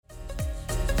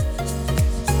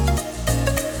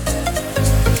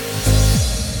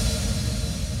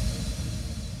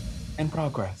In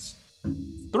progress.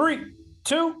 3,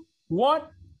 2, 1.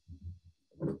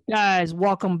 Guys,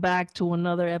 welcome back to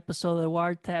another episode of the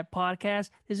Wiretap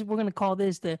Podcast. We're gonna call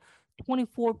this the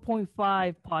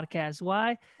 24.5 podcast.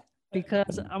 Why?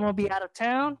 Because I'm gonna be out of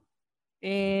town,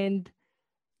 and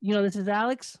this is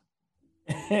Alex.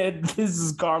 And this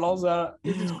is Carlos.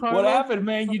 This is What Carlos. happened,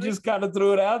 man? You just kind of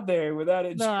threw it out there without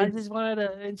it. No, I just wanted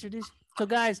to introduce. So,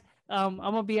 guys, I'm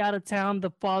gonna be out of town the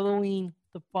following.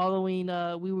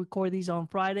 We record these on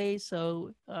Fridays,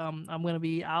 so I'm gonna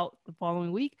be out the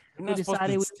following week. You're not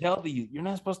supposed to you're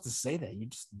not supposed to say that. You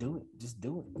just do it. Just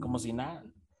do it. Como si nada.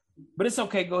 But it's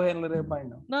okay. Go ahead and let everybody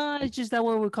know. No, it's just that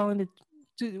what we're calling it.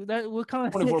 We're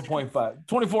calling 24.5,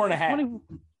 24 and a half.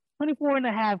 24 and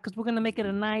a half, because we're going to make it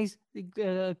a nice,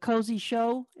 cozy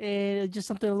show, and just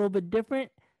something a little bit different.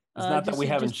 It's not that we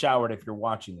haven't showered if you're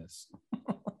watching this.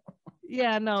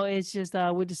 Yeah, no, it's just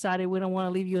we decided we don't want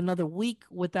to leave you another week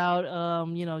without,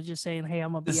 just saying, hey,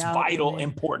 I'm going to be out. This vital,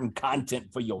 important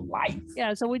content for your life.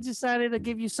 Yeah, so we decided to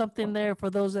give you something there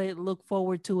for those that look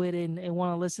forward to it and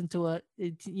want to listen to it.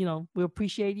 We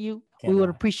appreciate you. We would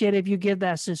appreciate it if you give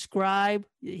that subscribe,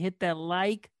 hit that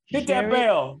like, hit that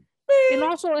bell. And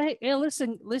also, hey,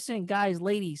 listen, guys,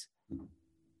 ladies,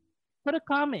 put a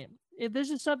comment. If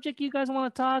there's a subject you guys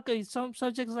want to talk, or some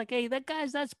subjects like, hey,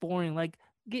 that's boring. Like,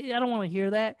 I don't want to hear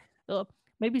that.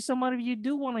 Maybe some of you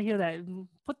do want to hear that.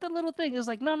 Put the little thing. It's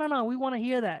like, no, we want to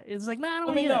hear that. It's like, no, I don't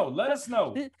want to hear that. Let us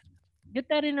know. Get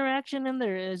that interaction in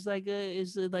there. It's like,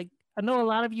 I know a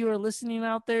lot of you are listening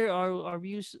out there. Our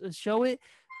views show it.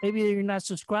 Maybe you're not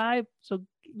subscribed. So,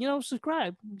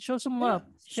 subscribe. Show some love.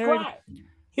 Subscribe.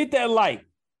 Hit that like.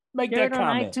 Make that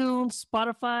comment. On iTunes,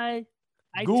 Spotify,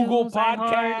 Google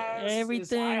Podcasts,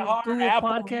 everything. Google Apple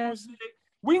Podcasts. Music.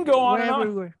 We can go on and on.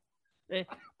 Everywhere.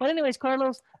 But anyways,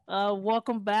 Carlos,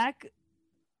 welcome back.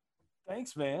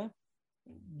 Thanks, man.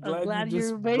 Glad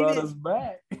you brought us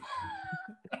back.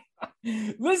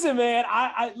 Listen, man.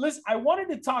 I wanted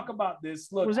to talk about this.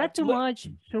 Look, was that too much?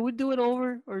 Should we do it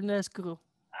over, or that's cool?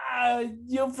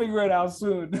 You'll figure it out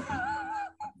soon.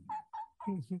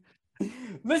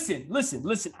 Listen.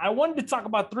 I wanted to talk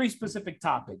about 3 specific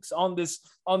topics on this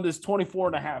 24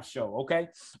 and a half show. Okay.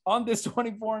 On this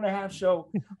 24 and a half show,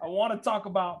 I want to talk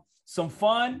about some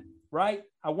fun, right?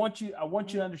 I want you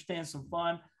to understand some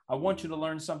fun. I want you to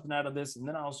learn something out of this. And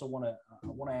then I also want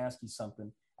to ask you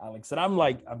something, Alex, and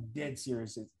I'm dead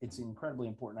serious. It's incredibly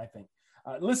important, I think.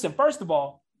 Listen, first of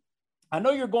all, I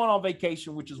know you're going on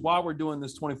vacation, which is why we're doing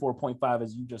this 24.5,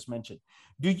 as you just mentioned.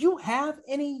 Do you have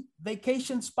any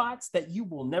vacation spots that you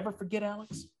will never forget,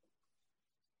 Alex?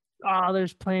 Oh,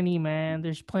 there's plenty, man.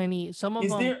 There's plenty. Some of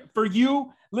them. Is there for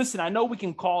you? Listen, I know we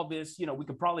can call this, we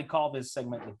could probably call this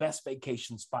segment the best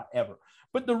vacation spot ever.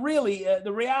 But the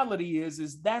reality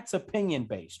is that's opinion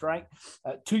based, right?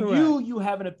 Correct. You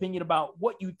have an opinion about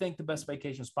what you think the best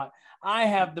vacation spot. I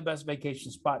have the best vacation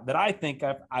spot that I think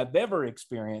I've ever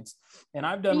experienced, and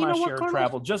I've done my share of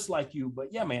travel just like you. But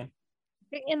yeah, man.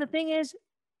 And the thing is,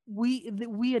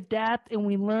 we adapt and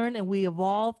we learn and we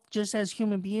evolve just as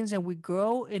human beings, and we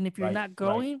grow. And if you're not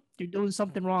growing, you're doing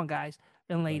something wrong, guys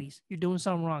and ladies. You're doing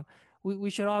something wrong.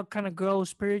 We should all kind of grow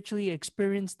spiritually,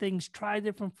 experience things, try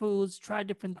different foods, try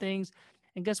different things.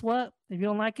 And guess what? If you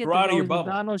don't like it, there's always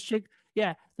McDonald's,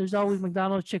 there's always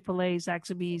McDonald's, Chick-fil-A,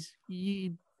 Zaxby's,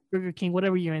 Burger King,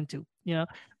 whatever you're into,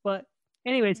 But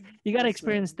anyways, you got to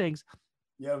experience things.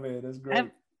 Yeah, man, that's great.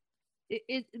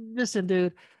 Listen,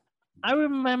 dude, I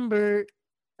remember,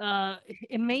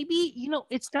 and maybe,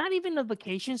 it's not even a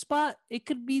vacation spot. It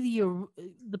could be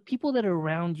the people that are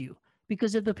around you.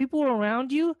 Because if the people are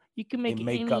around you, you can make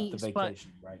any spot.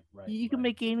 Right. You can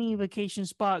make any vacation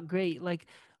spot great. Like,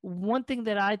 one thing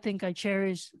that I think I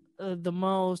cherish the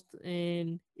most,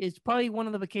 and it's probably one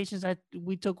of the vacations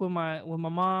we took with my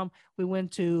mom. We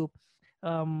went to,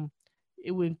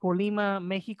 it was in Colima,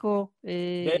 Mexico.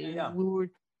 We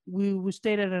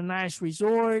stayed at a nice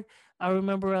resort. I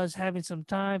remember us having some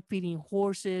time feeding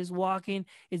horses, walking.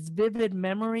 It's vivid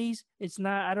memories. It's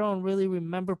not, I don't really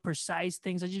remember precise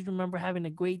things. I just remember having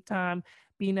a great time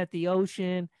being at the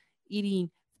ocean, eating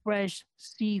fresh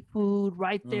seafood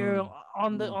right there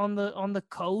on the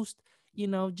coast,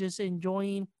 just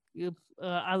enjoying.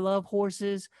 I love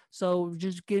horses. So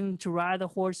just getting to ride the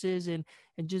horses and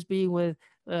just being with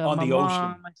my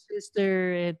mom, my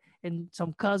sister, and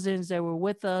some cousins that were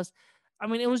with us. I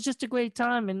mean, it was just a great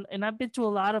time, and I've been to a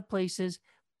lot of places,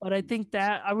 but I think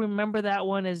that I remember that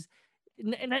one as,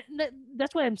 and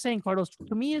that's why I'm saying, Carlos,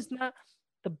 to me, it's not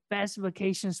the best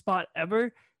vacation spot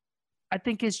ever. I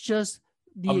think it's just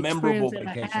A the experience memorable that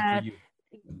I vacation for had. you.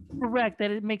 Correct,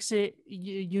 that it makes it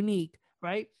unique,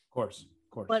 right? Of course,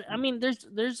 of course. But I mean,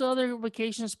 there's other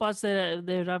vacation spots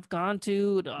that I've gone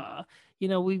to.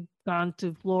 We've gone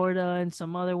to Florida and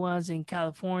some other ones in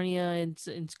California, and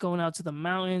it's going out to the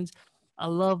mountains. I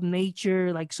love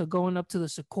nature, like so going up to the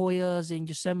sequoias in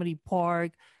Yosemite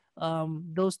Park.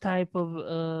 Those type of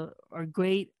are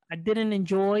great. I didn't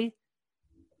enjoy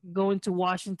going to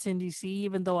Washington D.C.,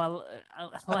 even though I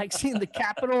like seeing the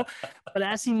Capitol, but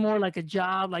that seemed more like a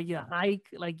job, like a hike,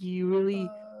 like you really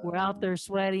were out there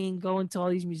sweating, going to all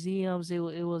these museums. It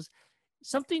was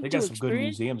something They got to some good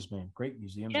experience. museums, man. Great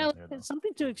museums Yeah, out there, it's though.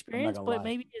 something to I'm not experience, gonna but lie.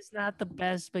 maybe it's not the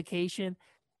best vacation.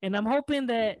 And I'm hoping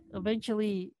that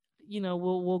eventually,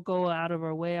 we'll go out of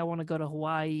our way. I want to go to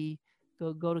Hawaii,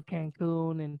 go to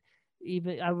Cancun, and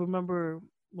even I remember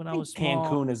when I I was think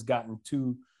small. Cancun has gotten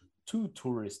too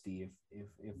touristy.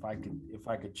 If I could But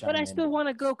I chime in still there, want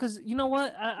to go because you know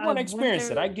what? you I want to went experience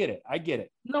there. it. I get it. I get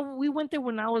it. No, we went there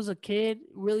when I was a kid,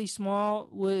 really small,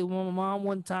 with my mom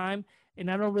one time, and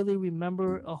I don't really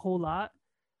remember a whole lot.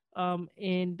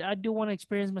 And I do want to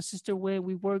experience my sister where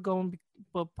we were going,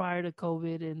 but prior to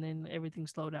COVID, and then everything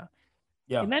slowed down.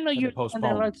 Yeah, And I know had to you're someone that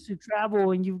postpone. likes to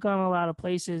travel, and you've gone a lot of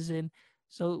places. And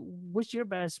so, what's your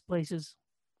best places?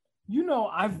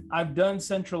 I've done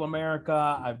Central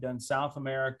America, I've done South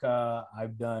America,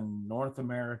 I've done North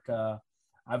America,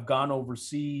 I've gone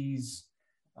overseas.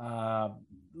 Uh,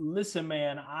 Listen,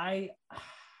 man, I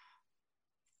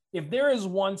if there is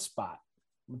one spot,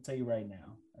 I'm gonna tell you right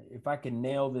now, if I can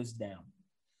nail this down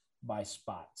by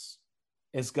spots,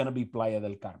 it's gonna be Playa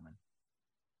del Carmen.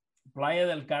 Playa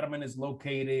del Carmen is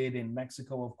located in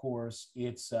Mexico, of course.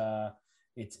 It's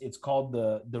called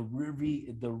the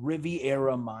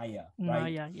Riviera Maya,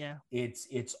 right? Yeah, yeah.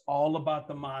 It's all about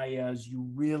the Mayas. You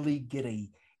really get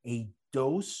a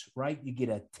dose, right? You get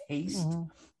a taste. Mm-hmm.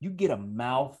 You get a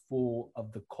mouthful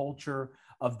of the culture,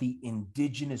 of the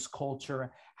indigenous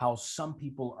culture, how some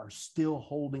people are still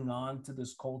holding on to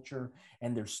this culture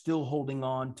and they're still holding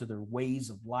on to their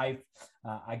ways of life.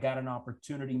 I got an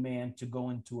opportunity, man, to go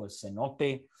into a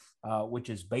cenote, which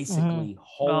is Mm-hmm. basically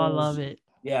Oh, I love holes. it.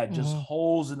 Yeah, just Mm-hmm.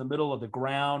 holes in the middle of the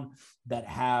ground that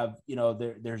have,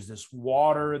 there's this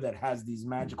water that has these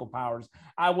magical powers.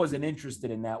 I wasn't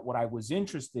interested in that. What I was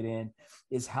interested in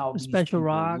is how The these special people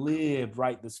rock. live,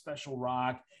 right? The special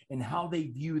rock and how they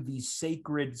view these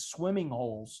sacred swimming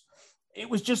holes. It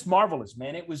was just marvelous,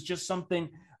 man. It was just something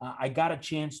I got a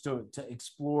chance to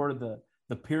explore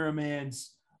the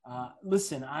pyramids.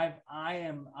 Listen, I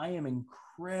am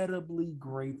incredibly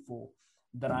grateful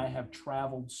that I have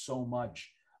traveled so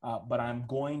much. But I'm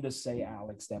going to say,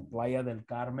 Alex, that Playa del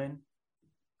Carmen,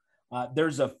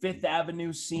 there's a Fifth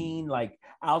Avenue scene, like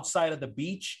outside of the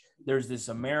beach. There's this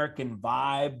American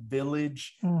vibe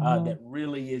village Mm-hmm. that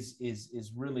really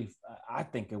is really. I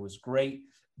think it was great.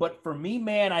 But for me,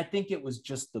 man, I think it was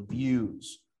just the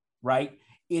views, right?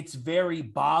 It's very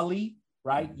Bali,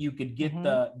 right? You could get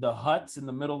Mm-hmm. the huts in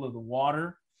the middle of the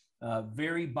water,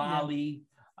 very Yeah. Bali,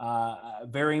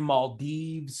 very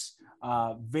Maldives,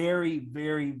 very,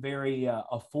 very, very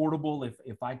affordable.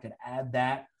 If I could add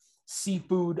that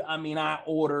seafood, I mean, I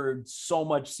ordered so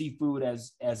much seafood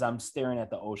as I'm staring at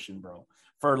the ocean, bro,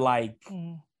 for like,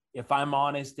 Mm-hmm. if I'm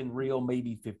honest and real,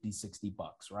 maybe 50-60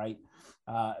 bucks, right?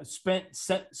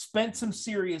 Spent some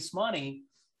serious money,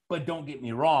 but don't get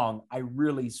me wrong, I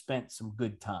really spent some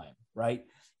good time, right?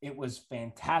 It was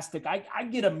fantastic. I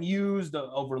get amused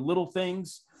over little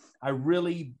things. I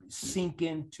really sink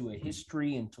into a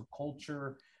history, into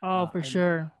culture. Oh, for And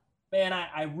sure. man,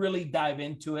 I really dive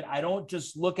into it. I don't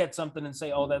just look at something and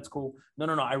say, "Oh, that's cool." No,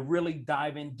 no, no. I really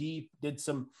dive in deep. Did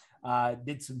some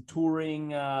touring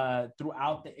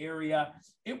throughout the area.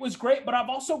 It was great, but I've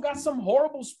also got some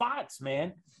horrible spots,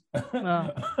 man. Uh,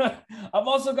 I've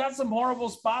also got some horrible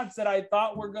spots that I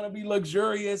thought were going to be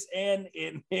luxurious, and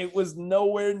it was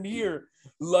nowhere near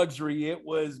luxury. It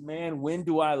was, man, when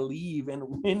do I leave, and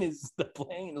when is the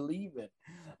plane leaving?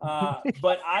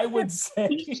 But I would say,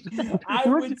 I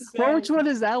would say, which one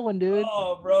is that one, dude?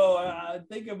 oh, bro, I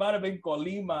think it might have been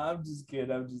Colima. I'm just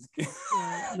kidding. I'm just kidding.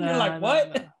 You're Nah, like, nah, what?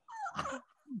 nah.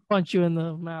 Punch you in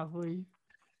the mouth, will you?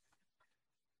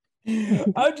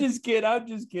 I'm just kidding. I'm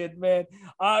just kidding, man.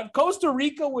 Costa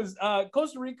Rica was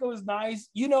nice.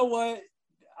 You know what?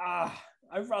 I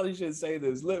probably shouldn't say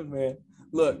this. Look, man.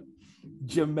 Look,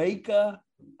 Jamaica,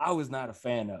 I was not a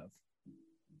fan of.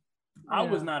 I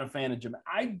was Yeah. not a fan of Jamaica.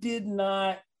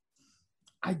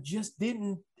 I just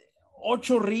didn't.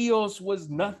 Ocho Rios was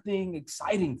nothing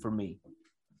exciting for me.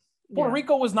 Puerto Yeah.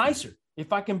 Rico was nicer,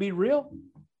 if I can be real.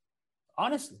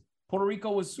 Honestly, Puerto Rico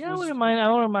Yeah, was I wouldn't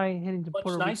mind heading to much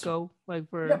Puerto nicer. Rico, like Yeah,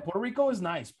 for. Puerto Rico is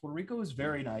nice. Puerto Rico is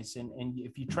very nice. And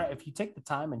if you take the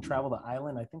time and travel the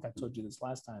island, I think I told you this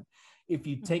last time. If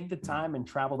you take Mhm. the time and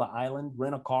travel the island,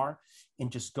 rent a car, and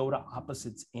just go to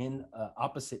opposite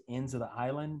ends of the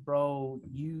island, bro,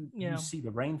 you Yeah. see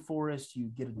the rainforest, you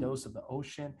get a dose of the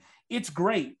ocean. It's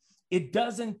great. It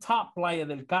doesn't top Playa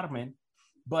del Carmen,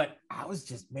 but I was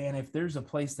just, man, if there's a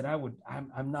place that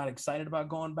I'm not excited about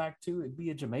going back to, it'd be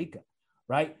a Jamaica,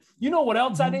 right? You know what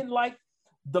else I Mhm. didn't like?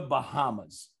 The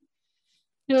Bahamas.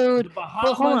 Dude, The but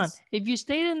hold on. Bahamas. If you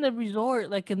stayed in the resort,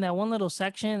 like in that one little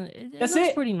section, it That's looks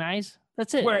it. pretty nice.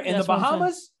 That's it. Where in the That's what I'm saying.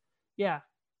 Bahamas? Yeah.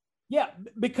 Yeah,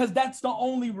 because that's the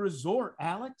only resort,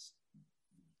 Alex.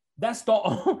 That's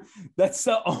the that's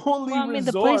the only Well, I mean,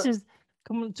 the place resort.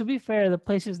 is, to be fair, the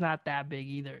place is not that big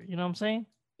either. You know what I'm saying?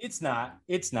 It's not.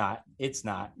 It's not. It's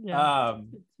not. Yeah.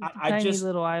 It's a I tiny just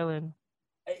little island.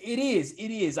 it is. It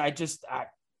is.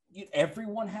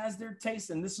 Everyone has their taste,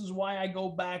 and this is why I go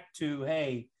back to,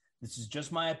 hey, this is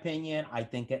just my opinion. I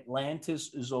think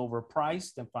Atlantis is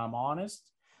overpriced, if I'm honest.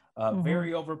 Hmm.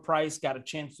 Very overpriced. Got a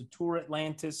chance to tour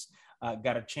Atlantis.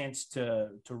 Got a chance to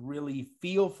really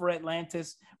feel for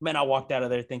Atlantis. Man, I walked out of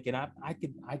there thinking I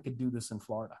could do this in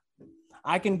Florida.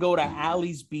 I can go to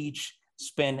Alley's Beach,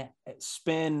 spend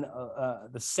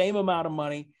the same amount of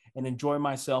money, and enjoy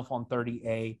myself on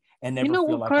 30A, and You never know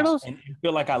feel what, like Carlos?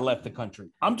 I left the country.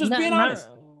 I'm just Not, being not, honest.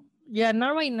 yeah,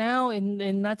 not right now,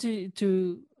 and not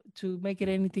to make it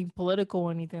anything political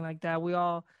or anything like that. We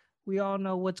all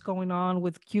know what's going on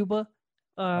with Cuba,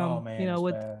 Oh man, it's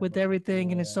bad, with bro.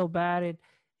 everything, and it's Yeah. so bad. And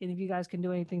if you guys can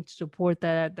do anything to support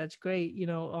that, that's great.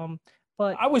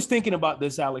 But I was thinking about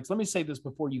this, Alex. Let me say this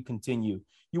before you continue.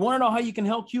 You want to know how you can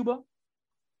help Cuba?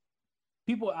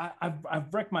 People,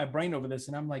 I've wrecked my brain over this,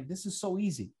 and I'm like, this is so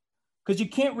easy because you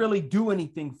can't really do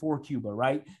anything for Cuba,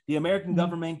 right? The American Mhm.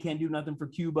 government can't do nothing for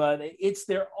Cuba. It's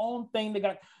their own thing. They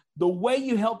got the way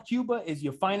you help Cuba is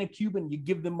you find a Cuban, you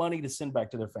give them money to send back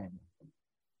to their family.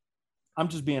 I'm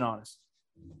just being honest.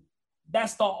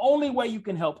 That's the only way you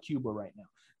can help Cuba right now.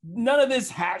 None of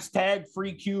this hashtag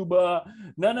free Cuba,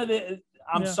 none of this.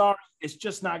 I'm Yeah. sorry, it's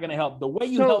just not going to help. The way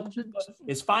you So, help Cuba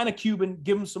is find a Cuban,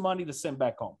 give them some money to send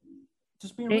back home.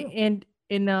 Just being real. and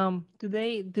do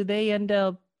they end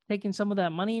up taking some of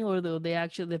that money, or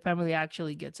the family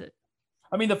actually gets it?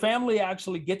 I mean, the family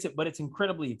actually gets it, but it's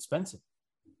incredibly expensive.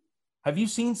 Have you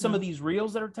seen some Yeah. of these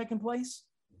reels that are taking place?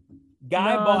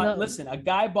 No, no. A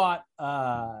guy bought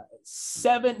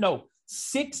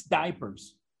six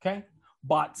diapers. Okay.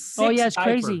 Bought Oh yeah, six it's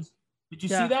crazy. diapers. Did you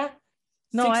see Yeah. that?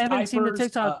 No, I Six haven't seen the diapers.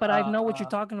 TikTok, but I know what you're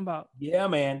talking about. Yeah,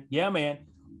 man. Yeah, man.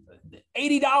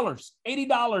 $80.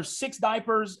 $80, six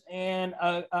diapers, and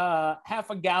half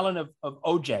a gallon of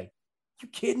OJ. You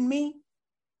kidding me?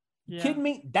 You Yeah. kidding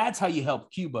me? That's how you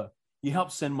help Cuba. You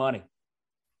help send money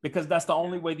because that's the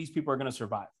only way these people are going to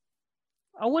survive.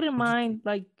 I wouldn't Just, mind,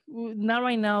 like, not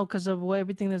right now because of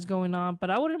everything that's going on, but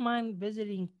I wouldn't mind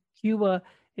visiting Cuba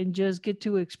and just get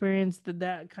to experience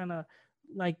that kind of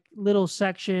like little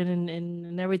section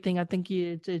and everything. I think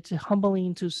it's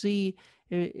humbling to see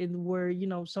in where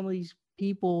some of these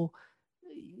people,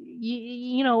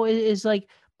 it's like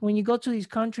when you go to these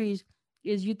countries,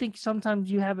 is you think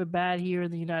sometimes you have it bad here in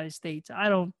the United States. I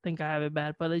don't think I have it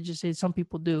bad, but I just say some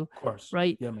people do, of course.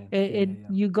 right? Yeah, man. And, Yeah, yeah, and yeah.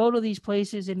 you go to these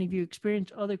places, and if you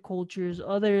experience other cultures,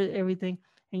 other everything,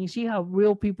 and you see how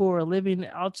real people are living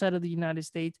outside of the United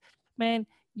States, man,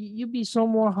 you'd be so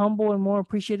more humble and more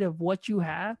appreciative of what you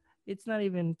have. It's not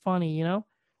even funny.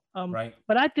 Right.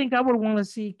 But I think I would want to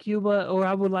see Cuba, or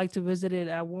I would like to visit it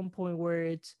at one point where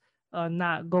it's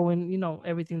not going,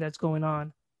 everything that's going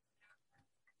on.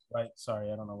 Right. Sorry,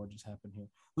 I don't know what just happened here.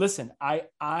 Listen,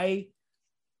 I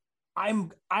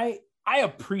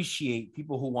appreciate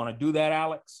people who want to do that,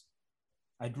 Alex.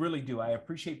 I really do. I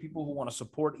appreciate people who want to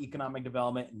support economic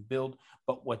development and build.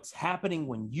 But what's happening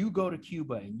when you go to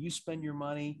Cuba and you spend your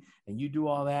money and you do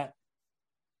all that,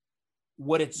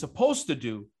 what it's supposed to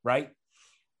do, right?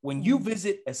 When you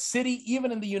visit a city,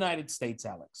 even in the United States,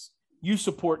 Alex, you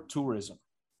support tourism,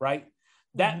 right?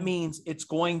 That Mm-hmm. means it's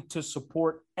going to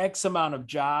support X amount of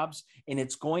jobs and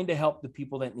it's going to help the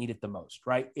people that need it the most,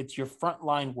 right? It's your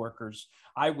frontline workers.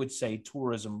 I would say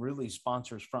tourism really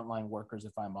sponsors frontline workers,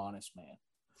 if I'm honest, man.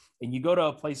 And you go to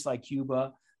a place like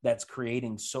Cuba that's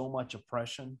creating so much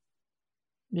oppression,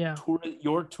 Yeah.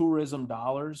 your tourism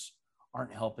dollars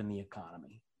aren't helping the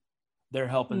economy. They're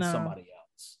helping No. somebody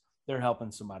else. They're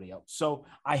helping somebody else. So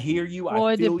I hear you. I Well,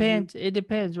 it feel you. depends. It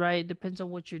depends, right? It depends on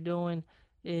what you're doing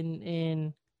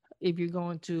in if you're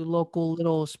going to local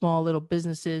little small little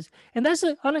businesses. And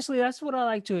honestly, that's what I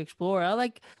like to explore. I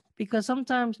like because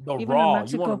sometimes The even in raw,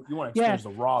 Mexico, you want to yeah, experience the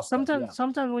raw stuff. Yeah.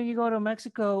 sometimes when you go to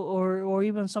Mexico or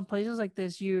even some places like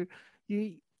this, you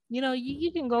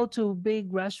you can go to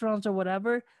big restaurants or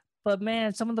whatever, but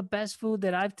man, some of the best food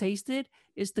that I've tasted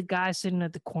is the guy sitting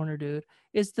at the corner, dude.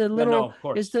 It's the Yeah, no, little, of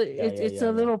course. Yeah, yeah, it's yeah,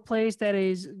 a yeah. little place that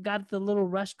is got the little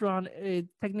restaurant,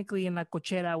 technically in La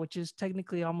Cochera, which is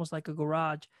technically almost like a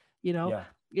garage. You know, Yeah.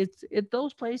 it's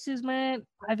those places, man.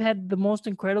 I've had the most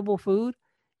incredible food.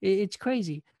 It's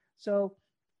crazy. So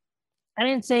I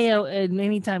didn't say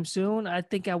anytime soon. I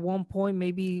think at one point,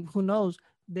 maybe who knows,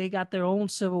 they got their own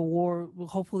civil war. Well,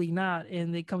 hopefully not, and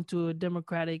they come to a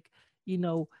democratic, you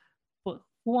know. But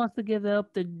who wants to give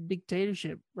up the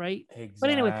dictatorship, right? But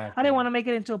anyway, I didn't Exactly. want to make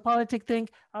it into a politic thing.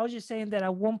 I was just saying that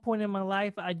at one point in my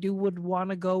life, I do would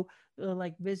want to go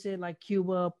like visit like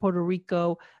Cuba, Puerto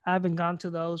Rico. I haven't gone to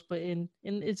those, but in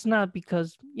it's not because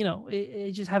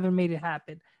it just haven't made it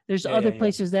happen. There's Yeah, yeah, other yeah.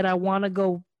 places that I want to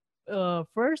go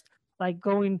first, like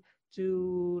going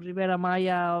to Ribera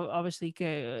Maya, obviously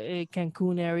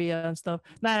Cancun area and stuff.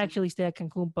 Not actually stay at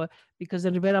Cancun, but because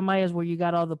in Ribera Maya is where you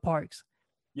got all the parks,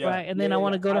 Yeah, right? And yeah, then I yeah,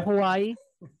 want yeah. to go to Hawaii.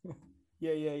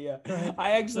 Yeah, yeah, Go yeah. ahead.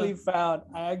 I actually found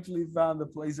the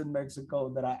place in Mexico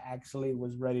that I actually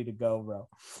was ready to go, bro.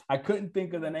 I couldn't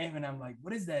think of the name, and I'm like,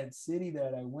 what is that city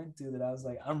that I went to that I was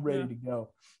like, I'm ready Yeah. to go?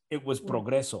 It was Where?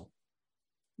 Progreso.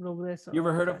 Progreso. You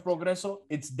ever Oh, heard of gotcha. Progreso?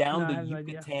 It's No, down I the have no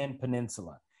idea. Yucatan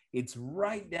Peninsula. It's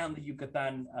right down the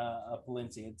Yucatan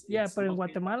Peninsula. Yeah, It's but in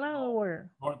located up Guatemala or where?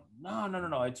 north. No, no, no,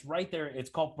 no. It's right there. It's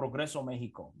called Progreso,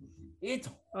 Mexico. It's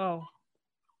Oh,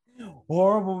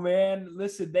 horrible, man.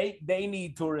 Listen, they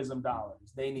need tourism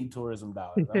dollars. They need tourism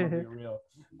dollars. I'm gonna be real.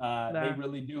 They nah.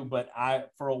 really do. But I,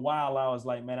 for a while, I was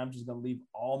like, man, I'm just gonna leave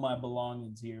all my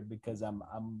belongings here because I'm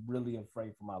really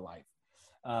afraid for my life.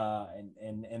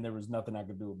 And there was nothing I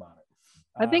could do about it.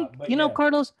 I think But yeah,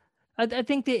 Carlos. I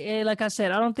think that, like I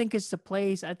said, I don't think it's the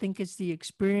place. I think it's the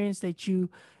experience that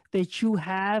you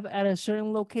have at a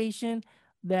certain location.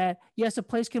 That yes, a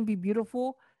place can be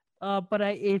beautiful, but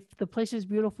if the place is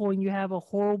beautiful and you have a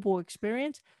horrible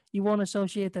experience, you won't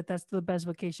associate that that's the best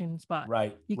vacation spot.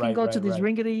 right, You can right, go to right, this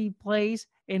right. ringety place,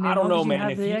 and I then don't long know, as you man.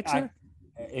 have the exit.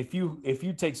 If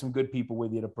you take some good people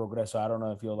with you to Progreso, I don't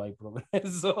know if you'll like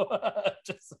Progreso.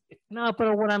 Just No,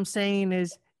 but what I'm saying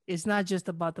is, it's not just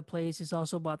about the place; it's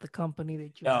also about the company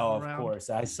that you have no, of around. course.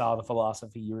 I saw the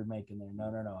philosophy you were making there. No,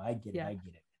 no, no. I get it. Yeah. I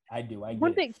get it. I do. I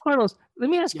One get it. thing, Carlos, let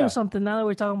me ask you Yeah. something. Now that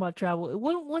we're talking about travel,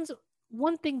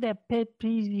 one thing that pet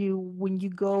peeves you when you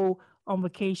go on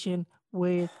vacation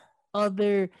with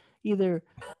other either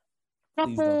Please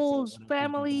don't say couples, what I'm thinking about.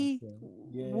 family,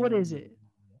 Yeah, what yeah, is yeah. it?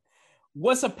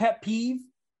 What's a pet peeve?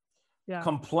 Yeah,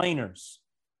 Complainers.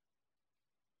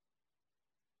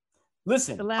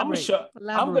 Listen, I'm gonna elaborate, show. I'm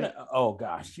elaborate, gonna. Oh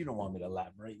gosh, you don't want me to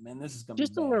elaborate, man. This is gonna be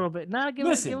just a bad. little bit. Now, give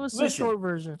Listen, us a listen. short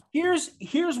version. Here's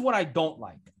what I don't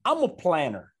like. I'm a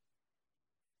planner,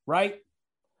 right?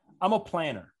 I'm a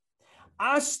planner.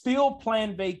 I still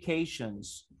plan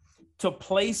vacations to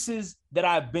places that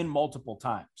I've been multiple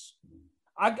times.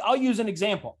 I'll use an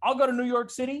example. I'll go to New York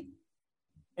City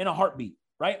in a heartbeat,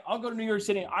 right? I'll go to New York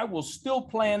City. I will still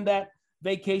plan that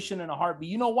vacation in a heartbeat.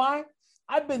 You know why?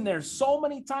 I've been there so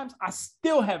many times. I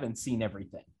still haven't seen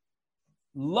everything.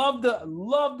 Love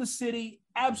the city.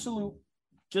 Absolute,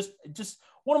 just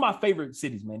one of my favorite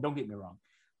cities, man. Don't get me wrong.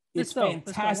 Let's It's go. Let's go. Where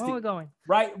are fantastic. we going?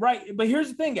 Right, right. But here's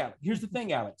the thing, Alex. Here's the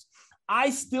thing, Alex. I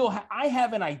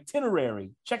have an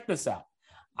itinerary. Check this out.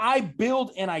 I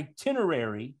build an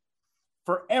itinerary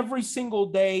for every single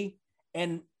day,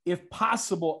 and if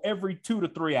possible, every 2 to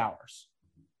 3 hours.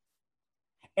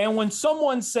 And when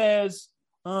someone says,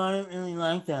 "Oh, I don't really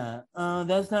like that.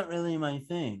 That's not really my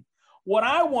thing," what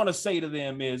I want to say to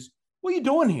them is, "What are you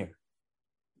doing here?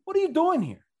 What are you doing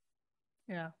here?"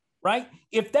 Yeah. Right?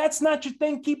 If that's not your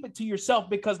thing, keep it to yourself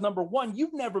because number one,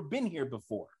 you've never been here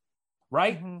before.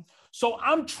 Right? Mm-hmm. So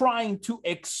I'm trying to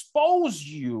expose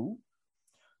you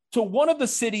to one of the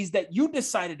cities that you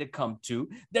decided to come to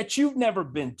that you've never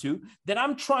been to, that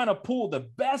I'm trying to pull the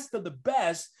best of the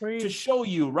best to show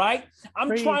you, right?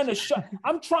 I'm trying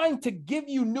to give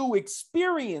you new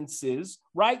experiences,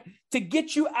 right? To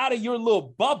get you out of your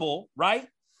little bubble, right?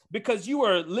 Because you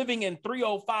are living in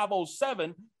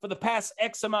 30507 for the past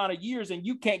X amount of years and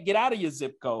you can't get out of your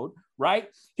zip code, right?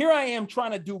 Here I am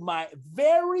trying to do my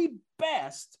very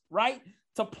best, right?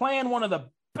 To plan one of the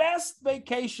best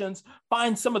vacations,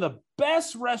 find some of the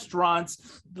best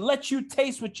restaurants, let you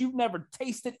taste what you've never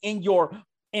tasted in your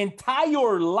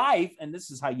entire life. And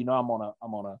this is how you know I'm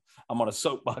on a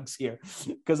soapbox here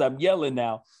because I'm yelling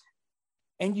now.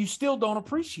 And you still don't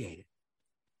appreciate it,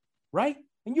 right?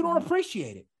 And you don't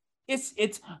appreciate it.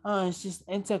 It's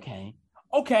okay.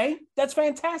 Okay, that's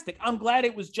fantastic. I'm glad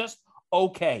it was just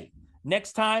okay.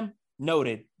 Next time,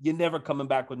 noted, you're never coming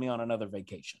back with me on another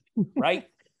vacation, right?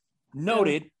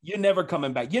 Noted, you're never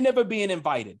coming back. You're never being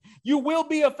invited. You will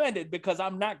be offended because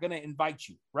I'm not going to invite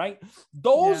you, right?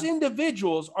 Those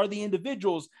individuals are the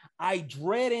individuals I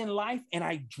dread in life and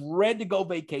I dread to go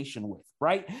vacation with,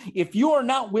 right? If you are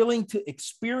not willing to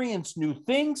experience new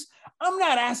things, I'm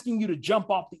not asking you to jump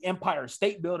off the Empire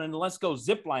State Building and let's go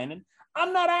ziplining.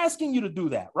 I'm not asking you to do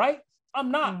that, right?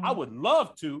 I'm not. I would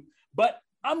love to, but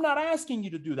I'm not asking you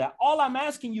to do that. All I'm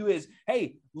asking you is,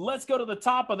 hey, let's go to the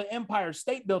top of the Empire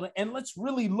State Building and let's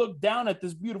really look down at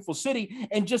this beautiful city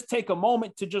and just take a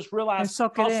moment to just realize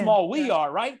how small we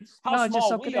are, right? How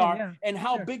small we are and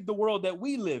how big the world that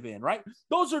we live in, right?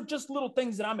 Those are just little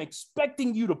things that I'm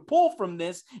expecting you to pull from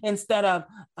this instead of,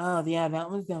 oh, yeah,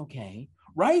 that was okay,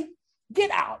 right?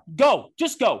 Get out, go,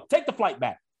 just go, take the flight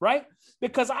back, right?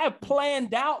 Because I have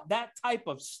planned out that type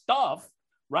of stuff,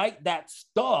 right? That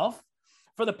stuff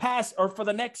for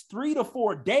the next 3 to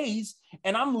 4 days.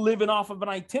 And I'm living off of an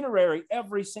itinerary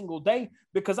every single day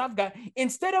because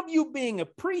instead of you being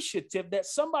appreciative that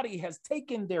somebody has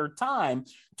taken their time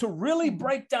to really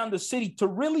break down the city, to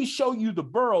really show you the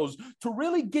boroughs, to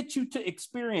really get you to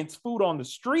experience food on the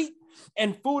street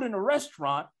and food in a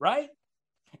restaurant, right?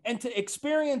 And to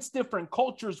experience different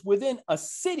cultures within a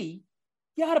city,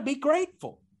 you ought to be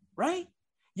grateful, right?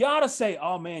 You ought to say,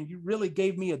 oh man, you really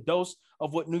gave me a dose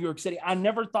of what New York City. I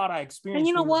never thought I experienced. And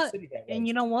you know New York what? City that way. And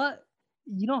you know what?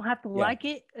 You don't have to like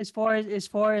it as far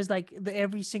as like the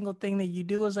every single thing that you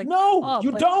do is like, no,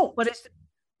 you don't.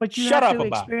 But you have to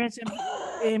experience it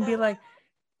and be like,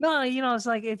 no, you know, it's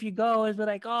like if you go, it's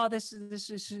like, oh, this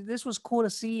was cool to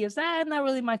see. It's not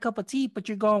really my cup of tea, but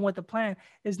you're going with the plan.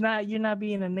 You're not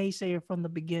being a naysayer from the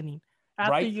beginning.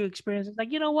 After you experience it,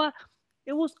 like, you know what?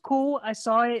 It was cool. I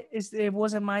saw it. It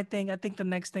wasn't my thing. I think the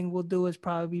next thing we'll do is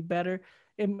probably be better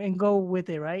and go with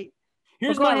it, right?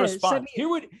 Here's my response. Here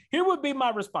would be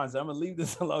my response. I'm gonna leave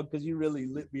this alone because you really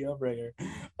lit me up right here.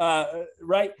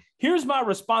 Right? Here's my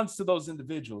response to those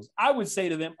individuals. I would say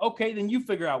to them, okay, then you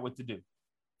figure out what to do.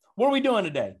 What are we doing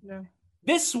today? Yeah.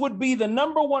 This would be the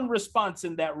number one response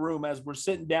in that room as we're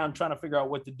sitting down trying to figure out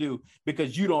what to do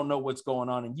because you don't know what's going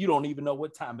on and you don't even know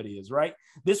what time it is, right?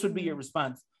 This would be your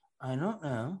response. I don't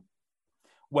know.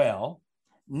 Well,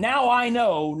 now I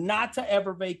know not to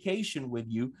ever vacation with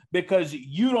you because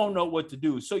you don't know what to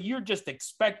do. So you're just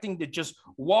expecting to just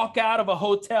walk out of a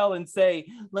hotel and say,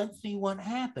 let's see what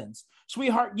happens.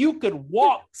 Sweetheart, you could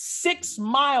walk 6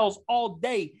 miles all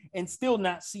day and still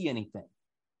not see anything,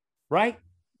 right?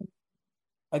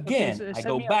 Again, okay, so I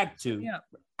go back to.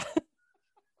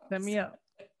 Set me up.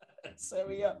 Set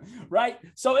me up, right?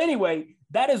 So anyway,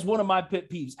 that is one of my pet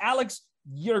peeves. Alex,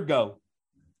 your go.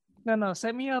 No,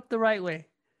 set me up the right way.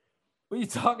 What are you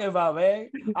talking about,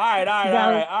 man? All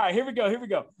right. Here we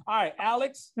go. All right,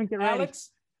 Alex,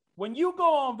 when you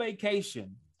go on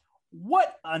vacation,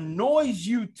 what annoys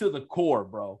you to the core,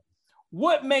 bro?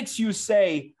 What makes you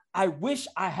say, I wish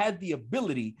I had the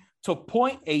ability to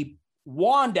point a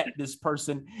wand at this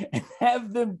person and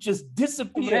have them just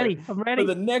disappear I'm ready. For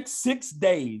the next 6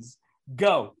 days?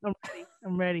 Go.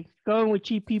 I'm ready. Going with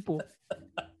cheap people.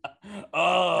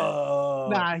 Oh.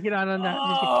 Nah,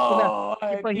 no.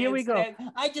 But here we go.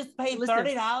 I just paid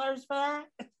 $30 for that.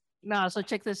 No, so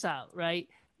check this out, right?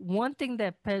 One thing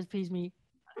that peeves me,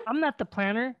 I'm not the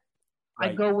planner.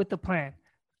 Right. I go with the plan.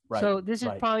 Right. So this is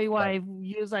probably why I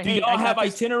use like. Do y'all have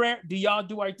itinerary? Do y'all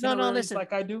do itineraries? No, listen,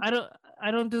 like I do? I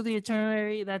don't do the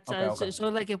itinerary. That's okay. So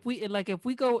like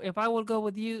if I would go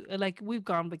with you, like we've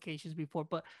gone vacations before,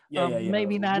 but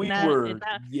maybe not. We were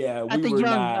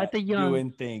not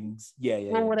doing things.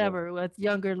 Or whatever. With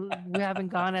younger, we haven't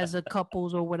gone as a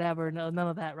couples or whatever. No, none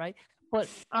of that, right? But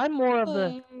I'm more of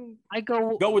the. I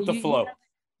go with the flow.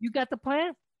 You got the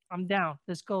plan? I'm down.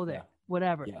 Let's go there.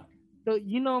 Whatever. Yeah. So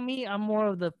you know me, I'm more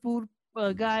of the food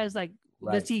guys. Like,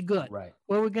 let's eat good. Right.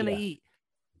 Where we're gonna eat.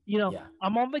 You know,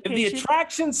 I'm on vacation. If the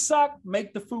attractions suck,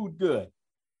 make the food good.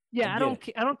 Yeah, I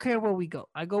don't care where we go.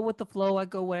 I go with the flow. I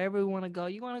go wherever we want to go.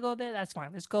 You want to go there? That's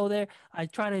fine. Let's go there. I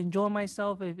try to enjoy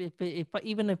myself.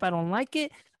 Even if I don't like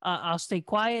it, I'll stay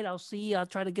quiet. I'll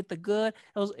try to get the good.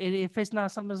 If it's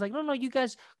not something that's like, no, you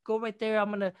guys go right there.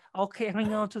 I'll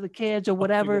hang on to the kids or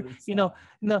whatever. You know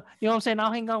what I'm saying?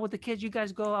 I'll hang on with the kids. You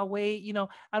guys go. I'll wait. You know,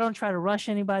 I don't try to rush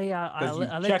anybody. I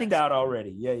let things out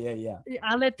already. Yeah.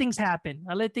 I let things happen.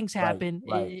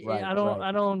 Right.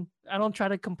 I don't try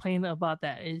to complain about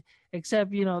that,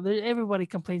 except everybody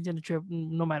complains in the trip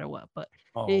no matter what. But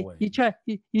you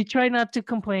try not to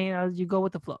complain as you go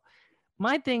with the flow.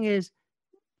 My thing is,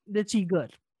 let's eat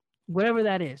good. whatever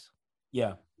that is.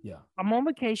 Yeah. Yeah. I'm on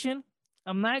vacation.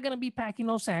 I'm not gonna be packing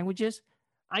no sandwiches.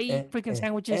 I eat freaking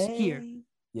sandwiches here.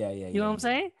 Yeah. Yeah. You know Yeah. what I'm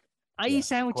saying? I Yeah. eat Of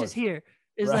sandwiches course. here.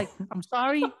 It's Right. like, I'm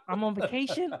sorry, I'm on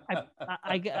vacation.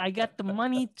 I got the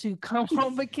money to come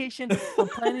on vacation. I'm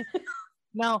planning.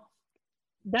 Now,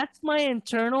 that's my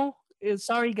internal.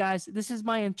 Sorry, guys. This is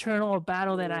my internal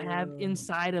battle that I have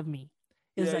inside of me.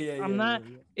 It's Yeah. like, Yeah. I'm Yeah. not.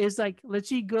 Yeah. It's like,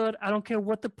 let's eat good. I don't care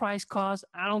what the price costs.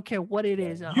 I don't care what it Yeah.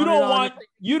 is. You don't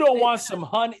 $100. want some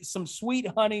honey, some sweet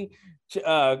honey,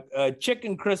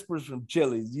 chicken crispers from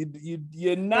Chili's.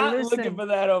 You're not looking for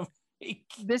that on.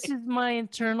 This is my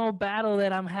internal battle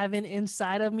that I'm having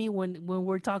inside of me when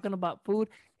we're talking about food,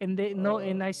 and they know,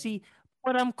 and I see,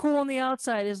 but I'm cool on the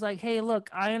outside. It's like, hey, look,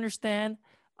 I understand.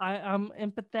 I'm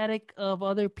empathetic of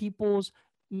other people's,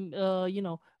 you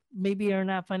know, maybe are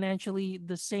not financially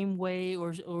the same way,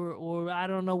 or I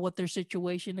don't know what their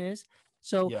situation is.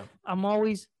 So Yeah. I'm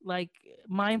always like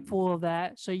mindful of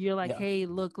that. So you're like, Yeah. hey,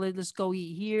 look, let's go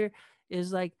eat here.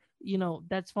 Is like, you know,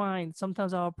 that's fine.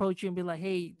 Sometimes I'll approach you and be like,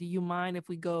 hey, do you mind if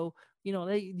we go, you know,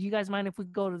 hey, do you guys mind if we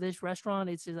go to this restaurant?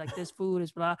 It's like this food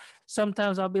is blah.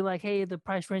 Sometimes I'll be like, hey, the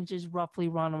price range is roughly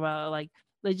around about, like,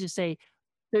 let's just say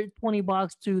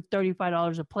 $20 to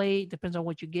 $35 a plate. Depends on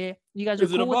what you get. You guys are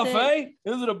Is it a cool with that? buffet?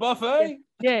 Is it a buffet?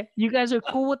 Yeah, you guys are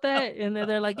cool with that? And then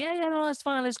they're like, yeah, no, that's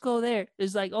fine. Let's go there.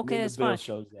 It's like, And then okay, the that's bill fine.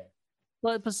 shows that.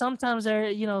 But sometimes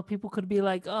there, you know, people could be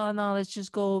like, oh no, let's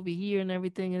just go over here and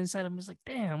everything. And inside of me, it's like,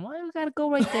 damn, why do we gotta go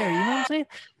right there? You know what I'm saying?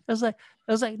 I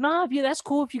was like, nah, if you, that's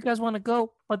cool if you guys want to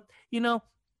go. But you know,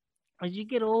 as you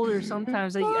get older,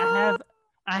 sometimes I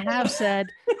have said,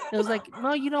 it was like,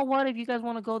 no, you know what? If you guys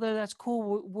want to go there, that's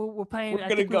cool. We're playing. We're I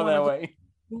gonna think we go want to that go. way.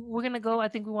 We're gonna go. I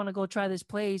think we want to go try this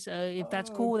place. If that's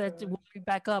cool, that we'll be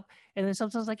back up. And then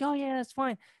sometimes like, oh yeah, that's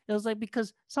fine. It was like,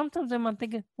 because sometimes I'm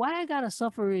thinking, why I gotta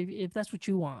suffer if that's what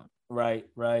you want? Right.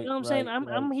 You know what I'm saying?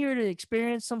 I'm here to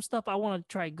experience some stuff. I want to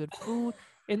try good food.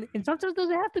 And sometimes it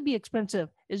doesn't have to be expensive.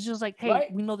 It's just like, hey,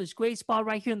 Right. we know this great spot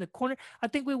right here in the corner. I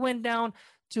think we went down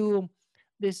to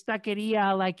this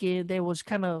taqueria, like there was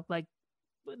kind of like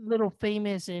little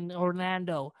famous in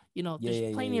Orlando. You know,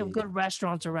 there's plenty of good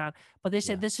restaurants around, but they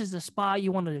said this is the spot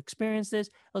you want to experience this.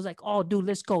 I was like, oh, dude,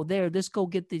 let's go there. Let's go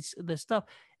get this stuff,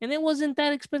 and it wasn't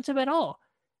that expensive at all.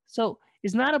 So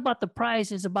it's not about the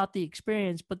price; it's about the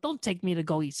experience. But don't take me to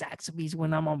go eat Zaxby's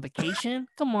when I'm on vacation.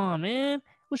 Come on, man.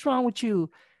 What's wrong with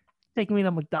you? Taking me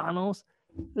to McDonald's?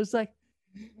 It's like,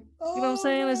 you know what I'm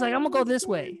saying? It's like, I'm gonna go this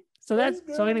way. So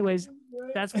anyways,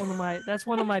 that's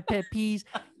one of my pet peeves.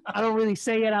 I don't really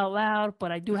say it out loud,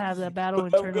 but I do have that battle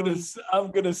internally. I'm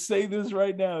gonna say this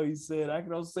right now. He said, I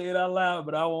don't say it out loud,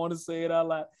 but I want to say it out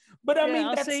loud. But I mean,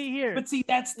 I'll say it here. But see,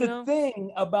 that's the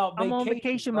thing about vacation. I'm on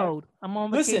vacation mode. I'm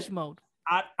on vacation mode.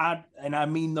 I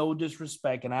mean no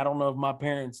disrespect, and I don't know if my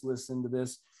parents listen to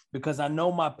this, because I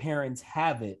know my parents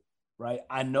have it, right?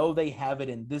 I know they have it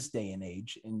in this day and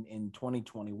age, in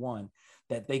 2021,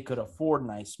 that they could afford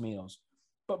nice meals.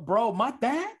 But bro, my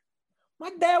dad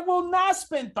will not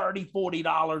spend $30,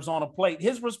 $40 on a plate.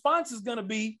 His response is going to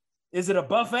be, is it a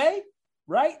buffet?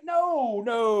 Right?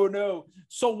 No.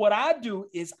 So what I do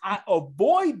is I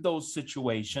avoid those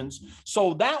situations.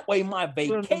 So that way my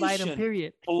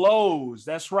vacation flows.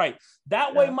 That's right.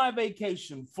 That way my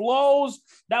vacation flows.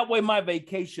 That way my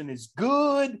vacation is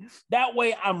good. That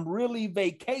way I'm really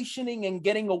vacationing and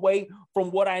getting away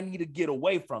from what I need to get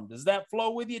away from. Does that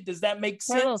flow with you? Does that make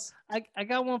sense? I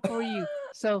got one for you.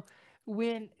 So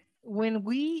when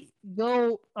we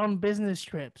go on business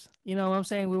trips, you know what I'm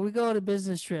saying? When we go to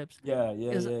business trips, I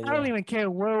don't even care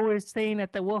where we're staying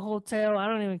at what hotel. I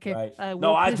don't even care. Right.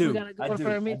 No, I do.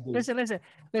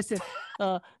 Listen.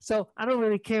 So I don't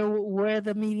really care where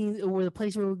the meeting, where the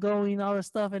place we're going, all the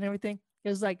stuff and everything.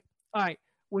 It's like, all right,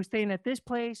 we're staying at this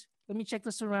place. Let me check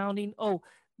the surrounding. Oh,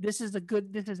 this is a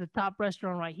top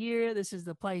restaurant right here. This is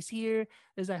the place here.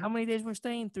 It's like, how many days we're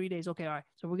staying? 3 days. Okay, all right.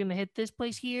 So we're gonna hit this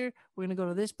place here. We're gonna go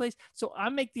to this place. So I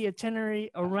make the itinerary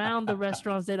around the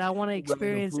restaurants that I want to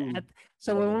experience. When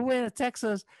we went to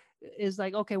Texas, it's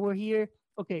like, okay, we're here.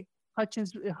 Okay,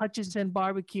 Hutchinson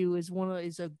Barbecue is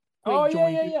a great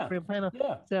joint.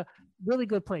 It's a really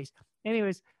good place.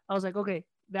 Anyways, I was like, okay,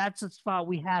 that's a spot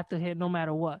we have to hit no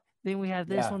matter what. Then we have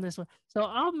this one. So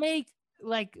I'll make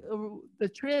like the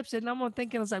trips, and I'm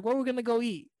thinking, it's like, what we're gonna go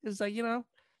eat. It's like, you know.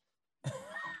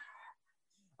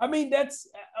 I mean,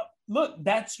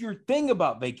 that's your thing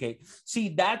about vacation. See,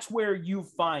 that's where you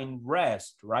find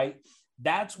rest, right?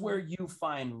 That's where you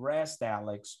find rest,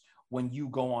 Alex, when you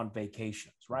go on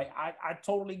vacations, right? I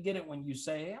totally get it when you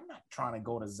say, hey, I'm not trying to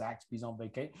go to Zaxby's on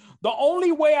vacation. The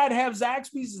only way I'd have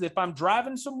Zaxby's is if I'm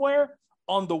driving somewhere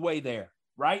on the way there.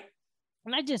 right?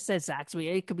 And I just said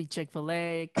Zaxby's. It could be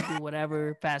Chick-fil-A. It could be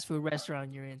whatever fast food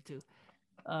restaurant you're into.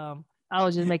 I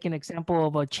was just making an example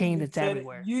of a chain that's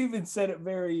everywhere. You even said it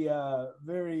very,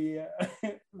 very,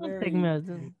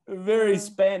 very Uh,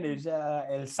 Spanish.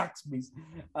 El Zaxby's.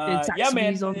 It's Yeah,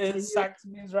 man, Zaxby's on it's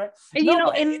Zaxby's, right? And No, you know,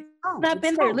 but and it's true. I've It's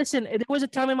been there. true. Listen, there was a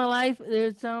time in my life.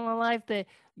 There's a time in my life that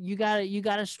you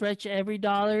gotta stretch every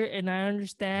dollar, and I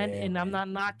understand. Yeah, And I'm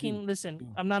man. not knocking. You Listen, do.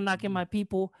 I'm not knocking my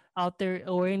people out there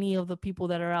or any of the people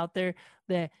that are out there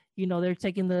that they're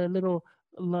taking the little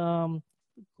um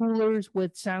coolers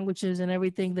with sandwiches and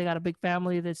everything. They got a big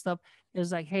family. That stuff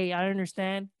is like, hey, I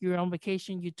understand. You're on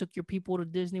vacation. You took your people to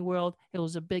Disney World. It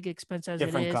was a big expense as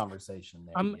Different it is. conversation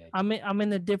there. I'm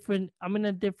in a different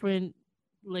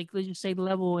like, let's just say,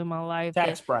 level in my life.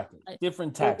 Tax bracket,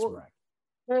 different tax bracket.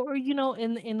 Or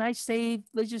and I saved,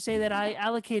 let's just say that I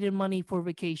allocated money for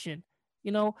vacation,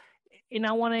 and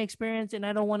I want to experience, and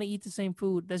I don't want to eat the same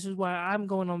food. This is why I'm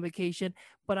going on vacation.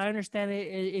 But I understand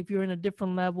it if you're in a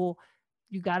different level,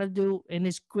 you got to do, and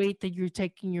it's great that you're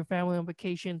taking your family on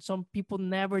vacation. Some people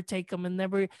never take them and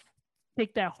never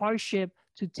take that hardship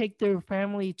to take their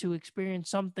family to experience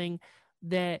something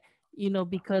that,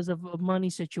 because of a money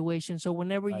situation. So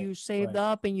whenever you saved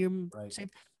up and you're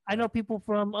saved, I know people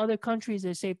from other countries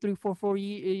that save 3, 4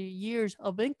 years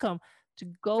of income to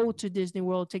go to Disney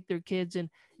World, take their kids, and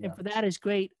for that is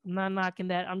great. I'm not knocking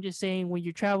that. I'm just saying, when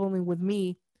you're traveling with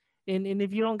me, and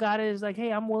if you don't got it, it's like,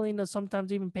 hey, I'm willing to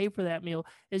sometimes even pay for that meal.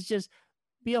 It's just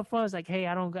be upfront. It's like, hey,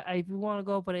 I don't got, if you want to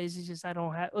go, but it's just I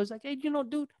don't have. It was like, hey, dude, don't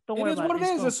worry about it. It is what it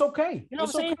is. It's okay. You know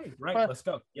what I'm saying? Okay. Right. Let's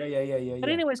go. Yeah. But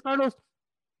anyways, Carlos,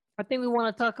 I think we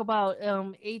want to talk about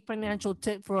 8 financial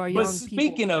tips for our young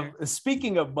people.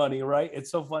 Speaking of money, right?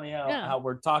 It's so funny how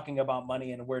we're talking about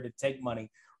money and where to take money.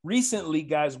 Recently,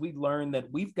 guys, we learned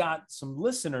that we've got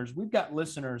listeners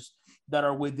that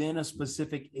are within a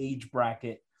specific age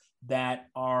bracket that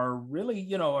are really,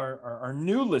 are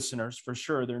new listeners for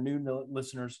sure. They're new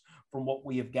listeners from what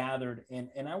we have gathered.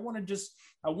 And I wanted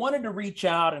to reach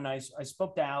out, and I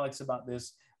spoke to Alex about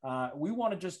this. We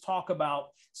want to just talk about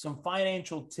some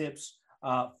financial tips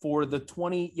for the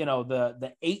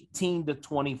 18 to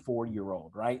 24 year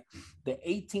old, right? The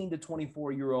 18 to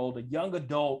 24 year old, a young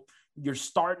adult. You're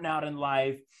starting out in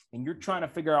life and you're trying to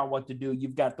figure out what to do.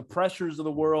 You've got the pressures of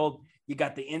the world. You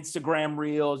got the Instagram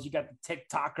reels, you got the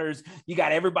TikTokers, you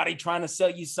got everybody trying to sell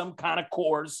you some kind of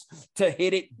course to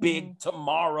hit it big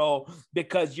tomorrow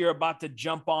because you're about to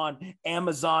jump on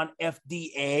Amazon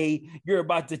FBA. You're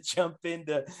about to jump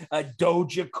into a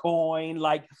Dogecoin.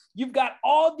 Like, you've got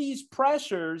all these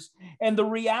pressures. And the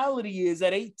reality is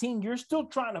at 18, you're still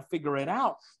trying to figure it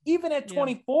out. Even at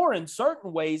 24, in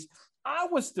certain ways, I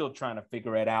was still trying to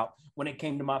figure it out when it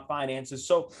came to my finances.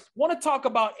 So want to talk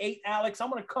about 8, Alex. I'm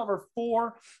going to cover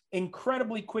 4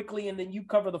 incredibly quickly, and then you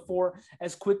cover the 4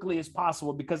 as quickly as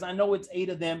possible, because I know it's 8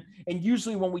 of them. And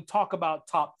usually when we talk about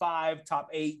top 5, top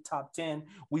 8, top 10,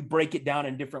 we break it down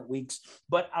in different weeks.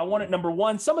 But I wanted, number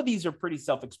 1, some of these are pretty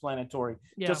self-explanatory,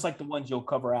 just like the ones you'll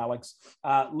cover, Alex.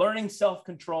 Learning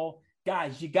self-control.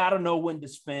 Guys, you got to know when to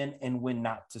spend and when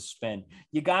not to spend.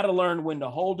 You got to learn when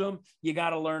to hold them. You got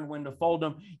to learn when to fold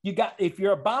them. If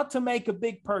you're about to make a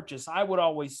big purchase, I would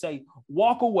always say,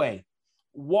 walk away,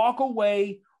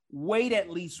 wait at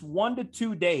least 1 to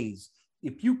 2 days.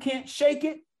 If you can't shake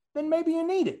it, then maybe you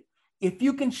need it. If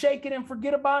you can shake it and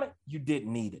forget about it, you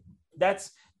didn't need it. That's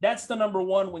the number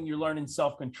 1 when you're learning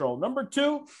self-control. Number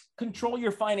 2, control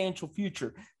your financial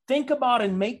future. Think about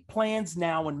and make plans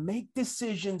now and make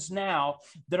decisions now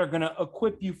that are going to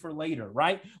equip you for later,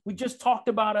 right? We just talked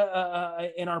about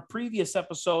in our previous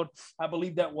episode, I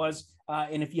believe that was,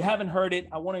 and if you haven't heard it,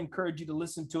 I want to encourage you to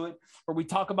listen to it, where we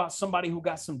talk about somebody who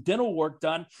got some dental work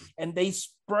done and they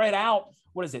spread out,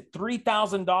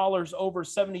 $3,000 over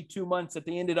 72 months that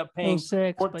they ended up paying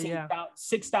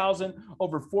 $6,000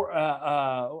 over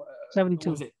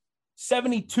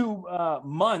 72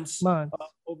 months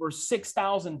over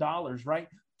 $6,000, right?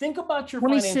 Think about your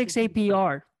 26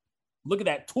 APR. Look at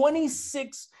that,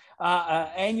 26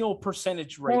 annual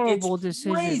percentage rate. Horrible it's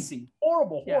decision. Crazy,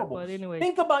 horrible. But anyway,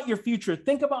 think about your future.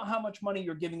 Think about how much money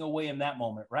you're giving away in that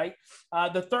moment, right?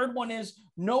 The third one is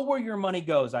know where your money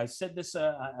goes. I said this,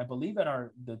 I believe, at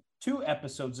the 2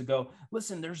 episodes ago.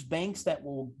 Listen, there's banks that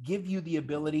will give you the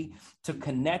ability to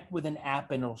connect with an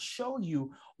app, and it'll show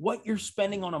you what you're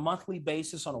spending on a monthly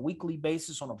basis, on a weekly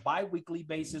basis, on a bi-weekly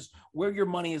basis, where your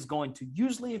money is going to.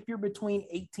 Usually, if you're between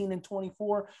 18 and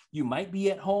 24, you might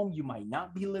be at home, you might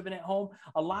not be living at home.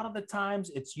 A lot of the times,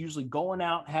 it's usually going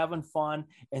out, having fun,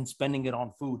 and spending it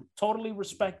on food. Totally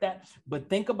respect that, but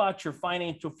think about your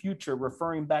financial future,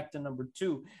 referring back to number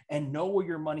 2, and know where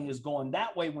your money is going.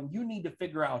 That way, when you need to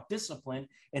figure out discipline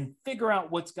and figure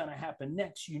out what's going to happen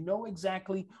next, you know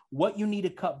exactly what you need to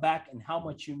cut back and how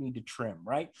much you need to trim,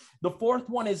 right? The fourth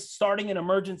one is starting an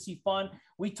emergency fund.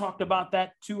 We talked about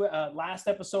that too last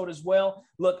episode as well.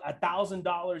 Look,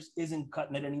 $1,000 isn't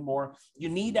cutting it anymore. You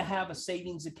need to have a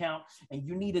savings account, and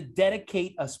you need to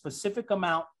dedicate a specific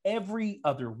amount every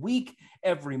other week,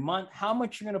 every month, how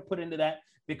much you're going to put into that.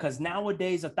 Because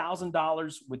nowadays,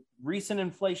 $1,000 with recent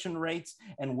inflation rates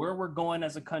and where we're going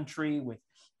as a country with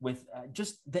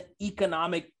just the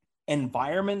economic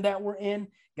environment that we're in,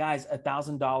 guys,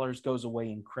 $1,000 goes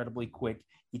away incredibly quick.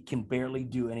 You can barely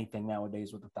do anything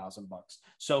nowadays with $1,000.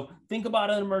 So think about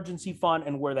an emergency fund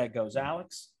and where that goes.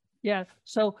 Alex? Yeah.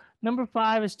 So number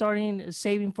 5 is starting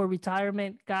saving for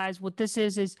retirement, guys. What this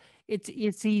is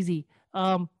it's easy.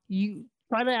 You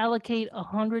try to allocate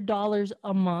 $100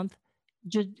 a month.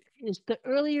 Just it's the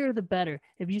earlier the better.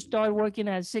 If you start working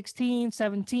at 16,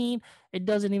 17, it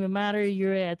doesn't even matter.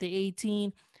 You're at the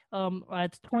 18, or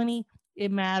at the 20,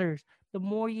 it matters. The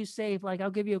more you save, like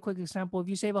I'll give you a quick example. If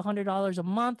you save $100 a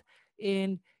month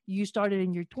and you started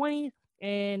in your 20s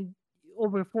and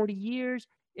over 40 years,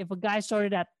 if a guy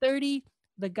started at 30,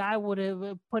 the guy would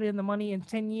have put in the money in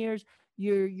 10 years.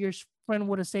 Your friend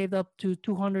would have saved up to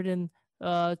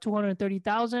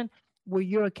 230,000, where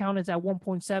your account is at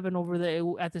 1.7 over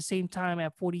the at the same time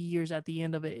at 40 years at the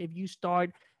end of it. If you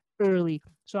start early,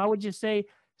 so I would just say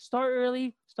start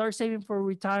early, start saving for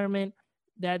retirement.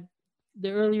 That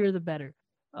the earlier the better.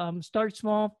 Start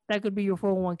small. That could be your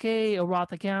 401k, a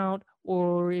Roth account,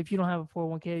 or if you don't have a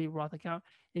 401k, a Roth account.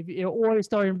 Or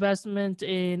start investment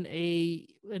in a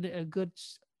good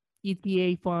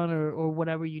ETA fund or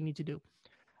whatever you need to do.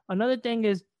 Another thing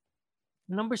is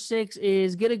number 6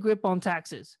 is get a grip on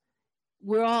taxes.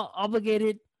 We're all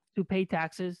obligated to pay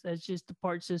taxes. That's just the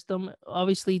part system.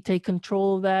 Obviously, take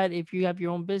control of that if you have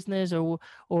your own business or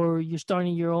you're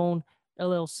starting your own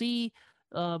LLC.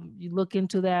 You look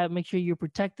into that, make sure you're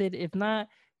protected. If not,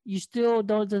 you still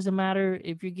don't. Doesn't matter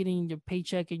if you're getting your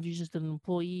paycheck and you're just an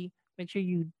employee. Make sure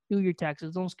you do your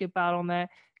taxes. Don't skip out on that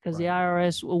because the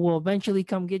IRS will eventually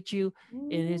come get you,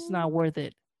 and it's not worth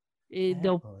it.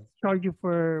 They'll charge you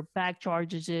for back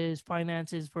charges,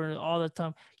 finances for all the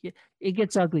time. It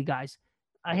gets ugly, guys.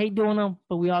 I hate doing them,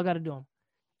 but we all got to do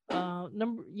them.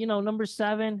 Number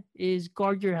 7 is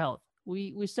guard your health.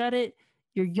 We said it.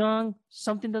 You're young.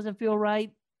 Something doesn't feel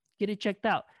right. Get it checked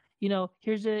out.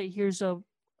 Here's a.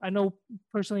 I know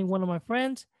personally one of my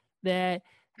friends that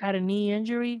had a knee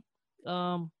injury.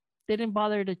 Didn't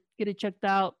bother to get it checked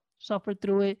out. Suffered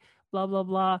through it. Blah blah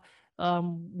blah.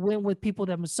 Went with people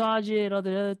that massage it,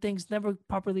 other things, never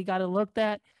properly got it looked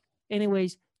at.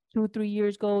 Anyways, 2-3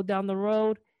 years go down the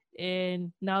road,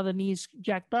 and now the knee's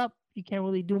jacked up. You can't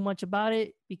really do much about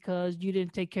it because you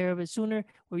didn't take care of it sooner,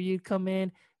 where you'd come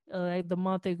in the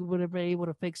month they would have been able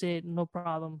to fix it, no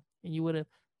problem, and you would have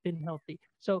been healthy.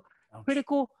 So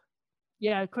critical,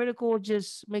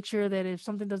 just make sure that if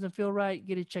something doesn't feel right,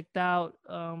 get it checked out.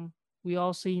 We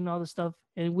all seen all the stuff,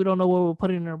 and we don't know what we're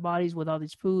putting in our bodies with all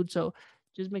these food. So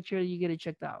just make sure you get it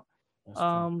checked out.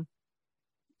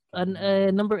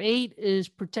 Number 8 is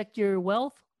protect your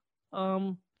wealth.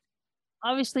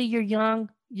 Obviously, you're young.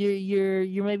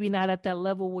 You're maybe not at that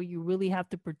level where you really have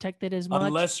to protect it as much.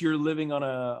 Unless you're living on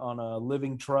a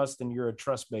living trust and you're a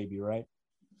trust baby, right?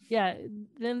 Yeah,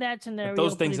 then that scenario. But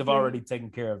those things have already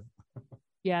taken care of.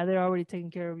 Yeah, they're already taking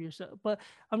care of yourself. But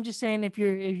I'm just saying, if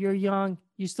you're young,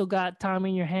 you still got time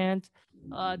in your hands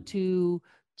to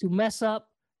mess up,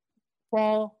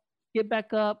 fall, get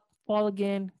back up, fall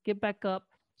again, get back up.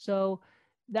 So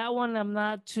that one, I'm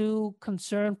not too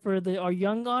concerned for our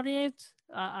young audience.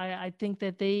 I think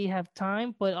that they have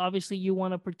time, but obviously you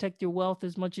want to protect your wealth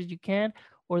as much as you can,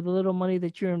 or the little money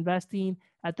that you're investing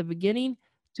at the beginning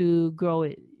to grow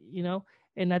it.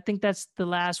 And I think that's the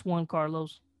last one,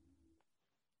 Carlos.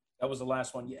 That was the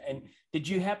last one. Yeah. And did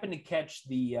you happen to catch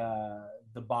the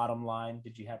bottom line?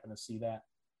 Did you happen to see that?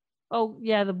 Oh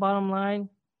yeah, the bottom line.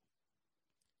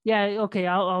 Yeah, okay,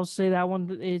 I'll say that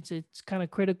one. It's kind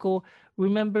of critical.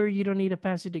 Remember, you don't need a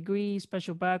fancy degree,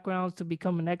 special backgrounds to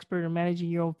become an expert in managing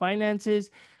your own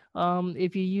finances.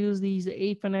 If you use these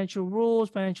 8 financial rules,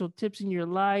 financial tips in your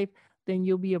life, then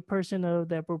you'll be a person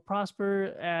that will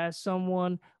prosper as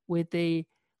someone with a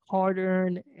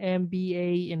hard-earned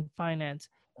MBA in finance.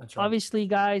 That's right. Obviously,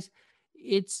 guys,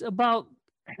 it's about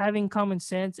having common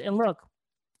sense. And look,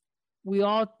 we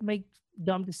all make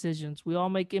dumb decisions. We all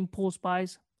make impulse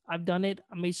buys. I've done it.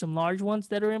 I made some large ones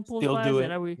that are impulse Still buys do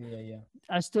that it. Yeah.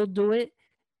 I still do it.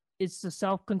 It's the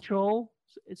self-control.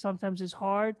 Sometimes it's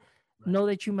hard. Right. Know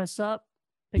that you mess up,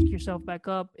 pick yourself back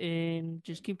up, and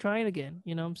just keep trying again.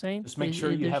 You know what I'm saying? Just make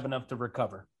sure you have enough to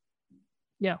recover.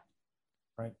 Yeah.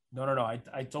 Right. No. I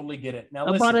totally get it. Now,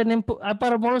 I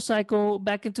bought a motorcycle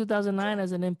back in 2009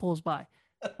 as an impulse buy.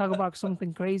 Talk about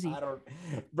something crazy. I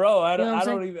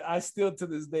still to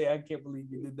this day, I can't believe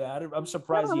you did that. I'm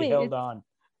surprised you held on.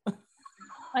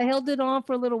 I held it on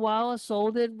for a little while. I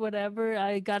sold it, whatever.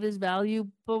 I got his value,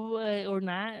 or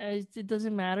not. It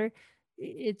doesn't matter.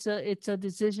 It's a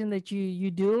decision that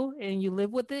you do and you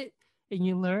live with it and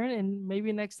you learn. And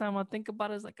maybe next time I'll think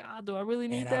about it. It's like, do I really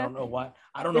need that? I don't know why.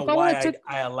 I don't know why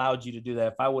I allowed you to do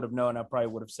that. If I would have known, I probably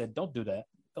would have said, "Don't do that.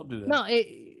 Don't do that." No,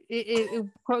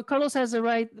 Carlos has the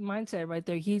right mindset right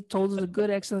there. He told us a good,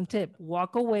 excellent tip.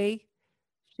 Walk away,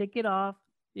 shake it off.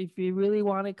 If you really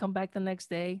want it, come back the next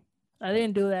day. I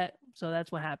didn't do that, so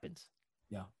that's what happens.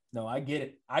 Yeah. No, I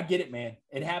get it, man.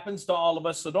 It happens to all of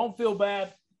us, so don't feel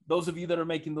bad, those of you that are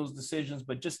making those decisions.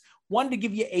 But just wanted to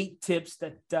give you 8 tips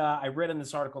that I read in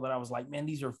this article that I was like, man,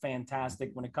 these are fantastic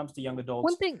when it comes to young adults.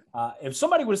 One thing, if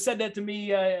somebody would have said that to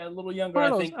me a little younger,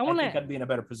 Carlos, I think I'd be in a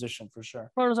better position for sure.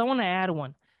 Carlos, I want to add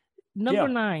one. Number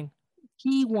 9,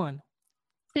 key 1,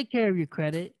 take care of your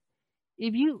credit.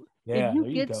 If you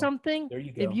get something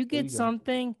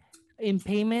in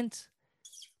payments,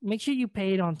 make sure you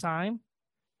pay it on time.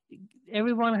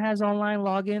 Everyone has online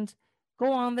logins.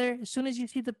 Go on there. As soon as you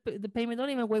see the payment,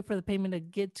 don't even wait for the payment to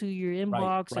get to your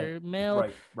inbox or mail.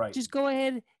 Right. Just go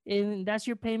ahead and that's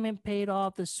your payment paid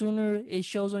off. The sooner it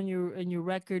shows on your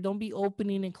record. Don't be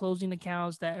opening and closing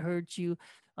accounts that hurt you.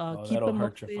 Keep them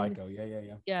hurt your FICO.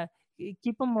 Yeah.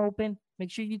 Keep them open. Make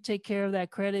sure you take care of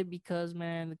that credit because,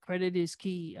 man, the credit is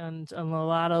key on a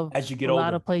lot of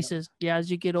places. Yeah, as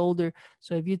you get older.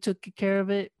 So if you took care of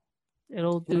it,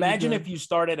 it'll imagine if you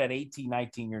started at 18,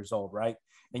 19 years old, right?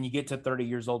 And you get to 30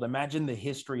 years old. Imagine the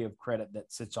history of credit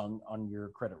that sits on your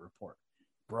credit report.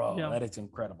 Bro, that is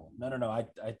incredible. No. I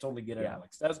totally get it,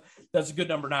 Alex. That's a good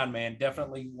number 9, man.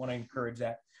 Definitely want to encourage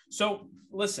that. So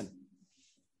listen,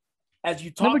 as you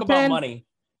talk about 10, money,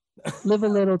 live a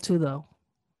little too, though.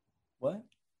 What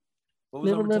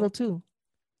live a little too.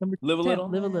 Live a little.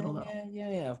 Live a little, though.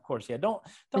 Yeah. Of course, yeah. Don't.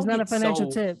 It's not a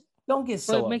financial tip. Don't get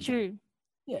so. But make sure.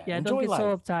 Yeah. Don't get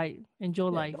so uptight. Enjoy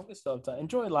life. Don't get so uptight.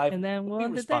 Enjoy life. And then be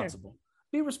responsible.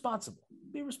 Be responsible.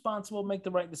 Be responsible. Make the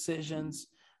right decisions.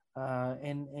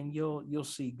 And you'll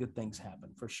see good things happen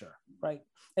for sure. Right.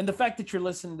 And the fact that you're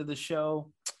listening to the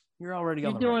show, you're already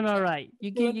on the doing right all right.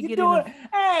 You're doing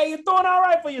all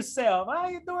right for yourself. Huh?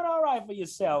 You're doing all right for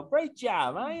yourself. Great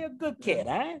job. Huh? You're a good kid.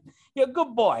 Huh? You're a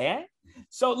good boy. Huh?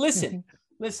 So listen,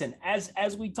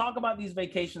 as we talk about these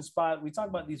vacation spots, we talk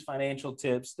about these financial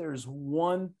tips. There's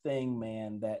one thing,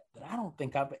 man, that I don't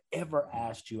think I've ever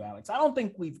asked you, Alex. I don't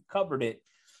think we've covered it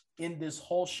in this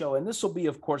whole show. And this will be,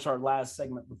 of course, our last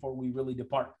segment before we really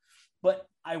depart. But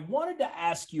I wanted to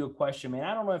ask you a question, man.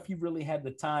 I don't know if you really had the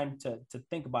time to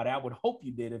think about it. I would hope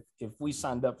you did if we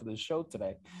signed up for the show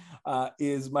today.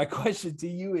 Is my question to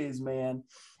you is, man,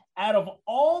 out of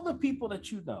all the people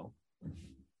that you know,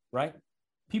 right?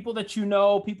 People that you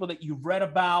know, people that you've read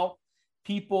about,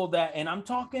 people that, and I'm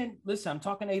talking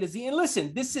A to Z. And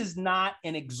listen, this is not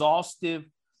an exhaustive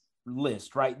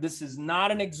list, right? This is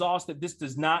not an exhaustive. This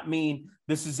does not mean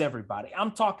this is everybody. I'm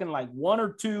talking like 1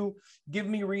 or 2. Give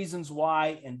me reasons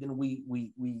why, and then we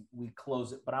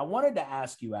close it. But I wanted to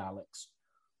ask you, Alex,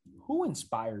 who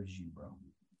inspires you, bro?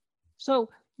 So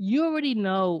you already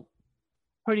know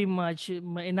pretty much,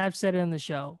 and I've said it in the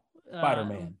show.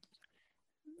 Spider-Man.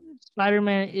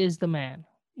 Spider-Man is the man.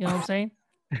 You know what I'm saying?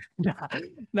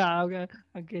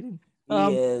 I'm kidding.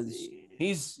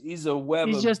 He's a web.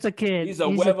 He's just a kid. He's a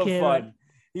web of fun.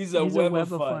 He's a web of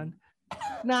fun.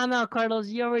 No, Carlos,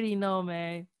 you already know,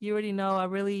 man. You already know. I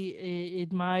really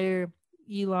admire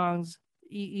Elon.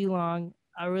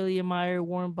 I really admire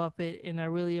Warren Buffett, and I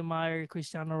really admire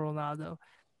Cristiano Ronaldo.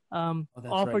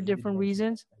 All for different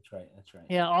reasons. That's right.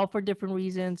 Yeah, all for different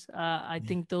reasons. I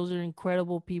think those are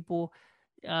incredible people.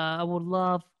 I would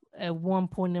love at one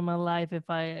point in my life, if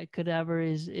I could ever,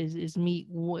 is meet.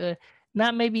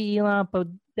 Not maybe Elon, but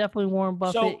definitely Warren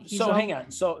Buffett. So hang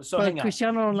on. So hang on.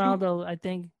 Cristiano Ronaldo, I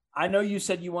think. I know you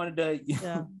said you wanted to.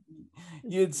 Yeah.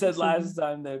 You had said last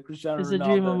time that Cristiano Ronaldo. It's a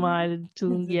dream of mine to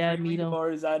meet him.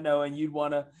 As I know, and you'd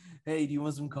want to hey, do you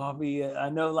want some coffee? I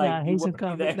know, like, Nah, you he's a want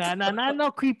to be cover. that. Nah,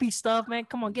 no creepy stuff, man.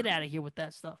 Come on, get out of here with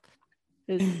that stuff.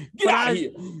 Get But out of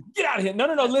here. Get out of here.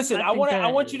 No. Listen, I I think want to. I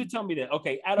that want you to tell me that.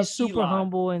 Okay, out of he's super Elon.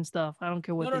 humble and stuff. I don't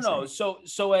care what they No. say.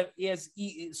 So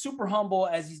he super humble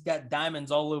as he's got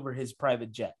diamonds all over his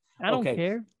private jet. I don't Okay.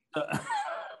 care.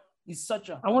 He's such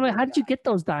a. I want to. How did guy. you get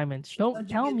those diamonds?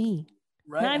 Tell me.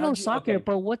 Right? Now I know soccer, Okay.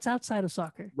 but what's outside of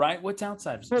soccer? Right? What's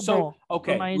outside of Football. So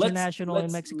okay, for my international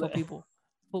in Mexico people.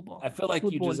 Football. I feel like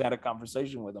you just had a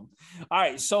conversation with him. All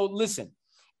right. So listen,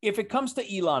 if it comes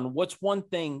to Elon, what's one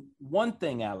thing,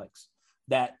 Alex,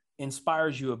 that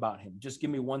inspires you about him? Just give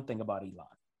me one thing about Elon.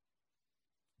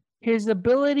 His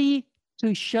ability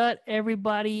to shut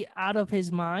everybody out of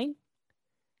his mind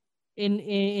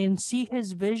and see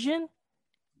his vision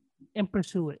and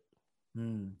pursue it.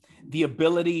 The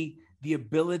ability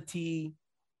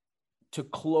to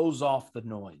close off the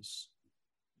noise.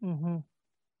 Mm-hmm.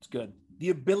 It's good. The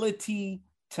ability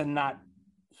to not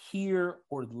hear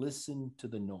or listen to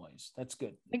the noise. That's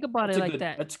good. Think about it like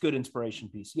that. That's a good inspiration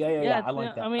piece. Yeah. I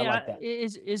like that. I mean, I like that.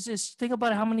 It's just think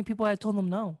about how many people I told him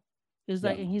no. It's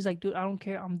like, and he's like, dude, I don't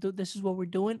care. This is what we're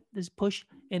doing. This push,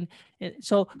 and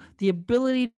so the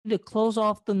ability to close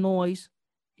off the noise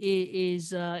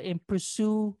is and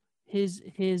pursue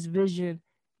his vision.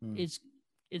 It's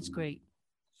great.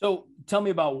 So tell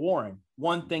me about Warren.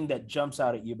 One thing that jumps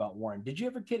out at you about Warren. Did you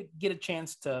ever get a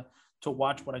chance to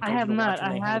watch what I told you to watch when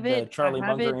they had the Charlie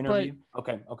Munger interview?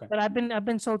 Okay. But I've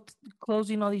been so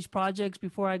closing all these projects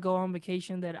before I go on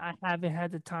vacation that I haven't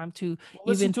had the time to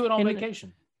listen to it on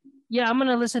vacation. Yeah, I'm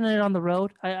gonna listen to it on the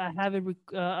road. I have it.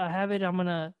 I have it. I'm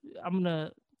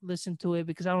gonna listen to it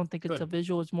because I don't think it's a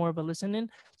visual. It's more of a listening.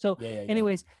 So,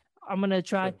 anyways, I'm gonna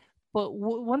try. Good. But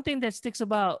one thing that sticks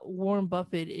about Warren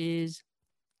Buffett is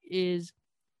it's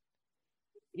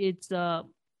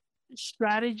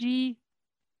strategy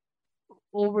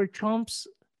over Trump's.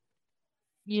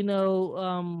 Hold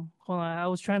on. I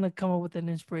was trying to come up with an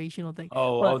inspirational thing.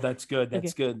 Oh, that's good.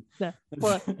 That's good. Yeah,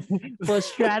 but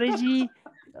strategy.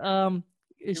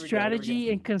 Strategy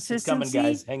and consistency. It's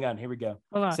coming, guys. Hang on. Here we go.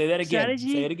 Hold on. Say that again.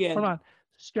 Say it again. Hold on.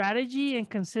 Strategy and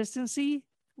consistency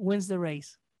wins the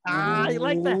race. You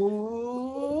like that?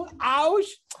 Ouch.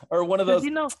 Or one of those.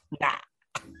 Nah.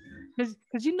 Because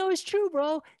it's true,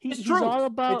 bro. He's all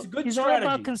about. He's strategy. All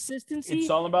about consistency. It's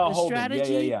all about holding.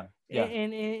 Strategy. Yeah.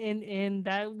 And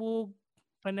that will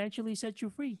financially set you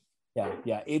free.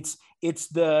 Yeah. It's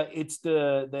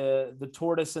the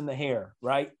tortoise and the hare,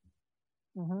 right?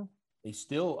 Mm-hmm.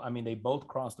 They both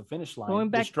crossed the finish line. Going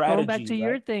back to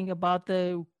your thing about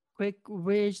the quick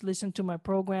rich, listen to my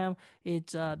program.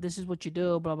 It's this is what you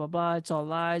do, blah blah blah. It's all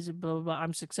lies, blah blah blah.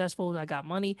 I'm successful. I got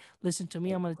money. Listen to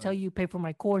me. I'm going to tell you, pay for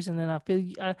my course, and then I'll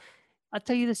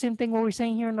tell you the same thing what we're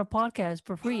saying here in the podcast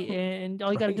for free, and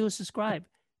all you got to do is subscribe.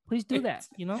 Please do that,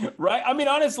 Right? I mean,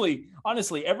 honestly,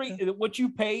 what you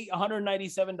pay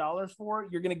 $197 for,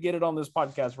 you're going to get it on this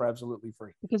podcast for absolutely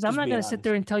free. Because I'm not going to sit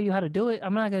there and tell you how to do it.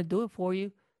 I'm not going to do it for you.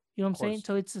 You know what I'm saying?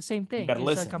 So it's the same thing. You got to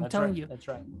listen. Like I'm telling you. That's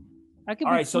right. All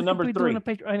right. So number 3.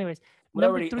 Anyways,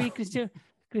 number 3,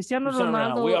 Cristiano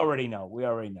Ronaldo. We already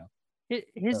know.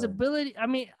 His ability. I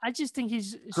mean, I just think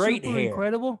he's great super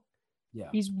incredible. Yeah.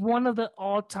 He's one of the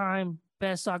all-time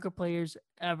best soccer players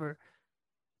ever.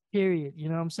 Period. You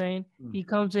know what I'm saying? He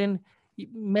comes in,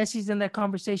 Messi's in that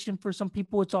conversation. For some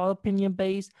people, it's all opinion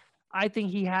based. I think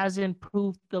he hasn't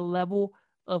proved the level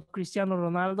of Cristiano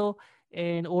Ronaldo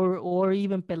or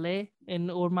even Pelé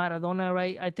or Maradona,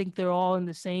 right? I think they're all in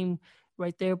the same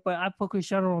right there. But I put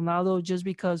Cristiano Ronaldo just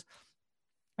because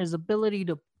his ability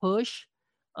to push.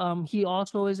 He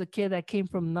also is a kid that came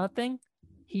from nothing.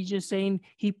 He's just saying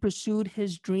he pursued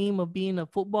his dream of being a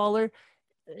footballer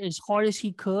as hard as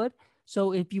he could.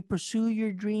 So if you pursue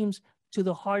your dreams to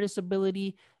the hardest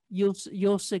ability,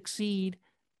 you'll succeed.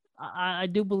 I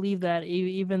do believe that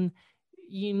even,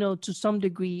 to some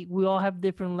degree, we all have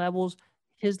different levels.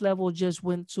 His level just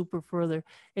went super further.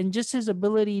 And just his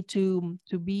ability to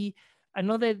be, I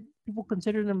know that people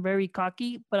consider him very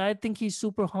cocky, but I think he's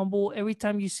super humble. Every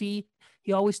time you see,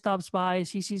 he always stops by.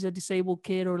 As he sees a disabled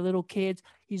kid or little kids,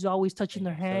 he's always touching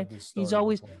their hand. He's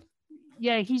always...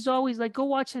 Yeah, he's always like, go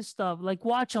watch his stuff. Like,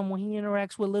 watch him when he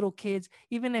interacts with little kids.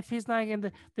 Even if he's not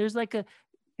in there's like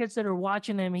kids that are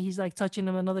watching him, and he's like touching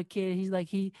them, another kid. He's like,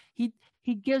 he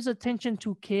gives attention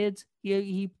to kids.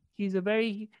 He's a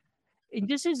very, and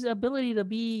just his ability to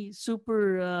be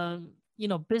super,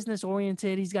 business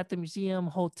oriented. He's got the museum,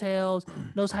 hotels,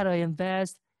 knows how to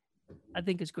invest. I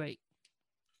think it's great.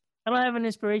 I don't have an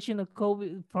inspiration of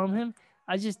Kobe from him.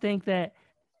 I just think that.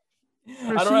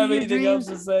 I don't have anything else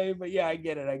to say, but yeah, I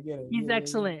get it. He's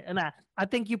excellent. And I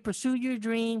think you pursue your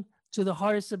dream, to the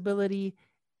hardest ability,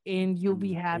 and you'll be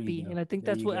There you happy. go. And I think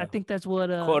There that's you what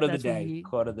go. Quote of the that's what day. he.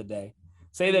 Quote of the day. There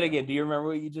Say you that go. again. Do you remember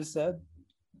what you just said?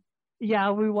 Yeah,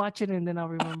 I'll rewatch it and then I'll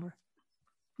remember.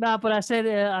 No, but I said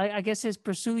I guess it's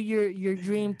pursue your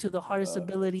dream to the hardest That's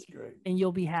ability, great. and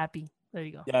you'll be happy. There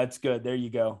you go. Yeah, it's good. There you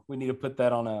go. We need to put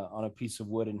that on a piece of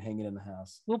wood and hang it in the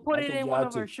house. We'll put I it think in you one ought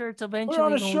of our to. shirts Put it on eventually a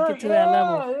when we get shirt. to that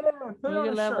level. Yeah, yeah. Put When it we on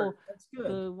get a level, shirt. That's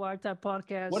good. the Wild Type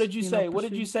Podcast. What did you say? What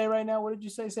did you pursue say right now? What did you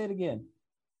say? Say it again.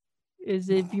 is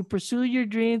if you pursue your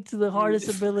dream to the hardest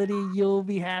ability, you'll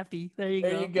be happy. There you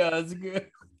There you go. go. That's good.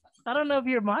 I don't know if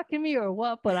you're mocking me or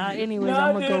what, but anyways,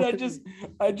 I'm No, gonna dude.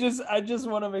 go. I just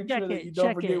want to make Check sure that it, you don't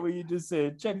check forget it. what you just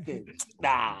said. Check it.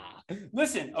 Nah.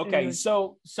 Listen. Okay. Anyway.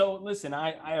 So listen.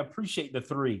 I appreciate the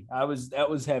 3. That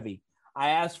was heavy.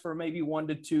 I asked for maybe 1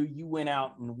 to 2. You went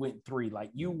out and went 3. Like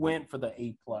you went for the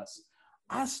A+.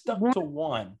 I stuck to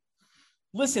 1.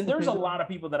 Listen, there's a lot of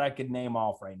people that I could name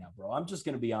off right now, bro. I'm just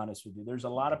gonna be honest with you. There's a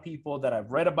lot of people that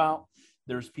I've read about.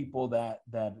 There's people that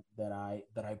I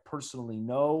personally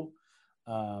know.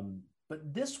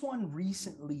 But this one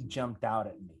recently jumped out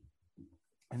at me.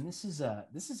 And this is a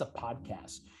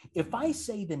podcast. If I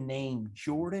say the name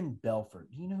Jordan Belfort,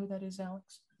 do you know who that is,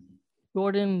 Alex?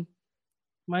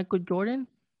 Michael Jordan?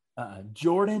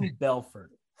 Jordan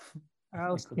Belfort. I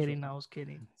was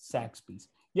kidding. Saxby's.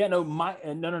 Yeah, no.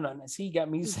 See, you got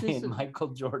me saying Michael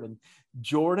Jordan.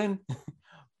 Jordan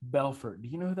Belfort. Do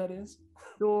you know who that is?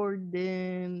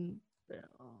 Jordan.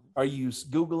 Are you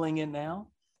Googling it now?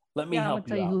 Let me help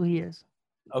you out. I'm gonna tell you who he is.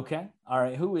 Okay. All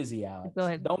right. Who is he, Alex? Go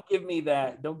ahead. Don't give me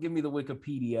that. Don't give me the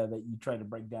Wikipedia that you tried to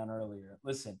break down earlier.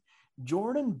 Listen,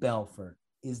 Jordan Belfort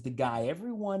is the guy.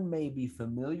 Everyone may be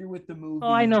familiar with the movie.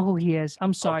 Oh, I know who he is.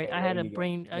 I'm sorry. Okay, I had a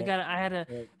brain. I had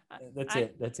a.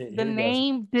 That's it. The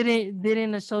name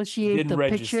didn't associate the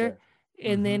picture,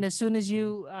 and then as soon as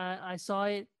I saw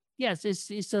it, yes,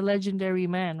 it's a legendary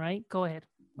man, right? Go ahead.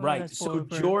 Right. So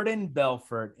Jordan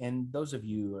Belfort, and those of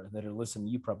you that are listening,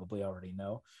 you probably already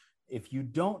know. If you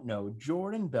don't know,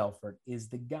 Jordan Belfort is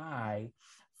the guy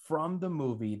from the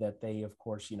movie that they, of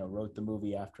course, wrote the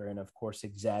movie after, and of course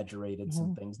exaggerated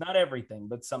some things, not everything,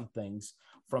 but some things,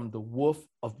 from The Wolf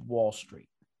of Wall Street.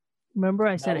 Remember,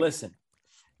 I said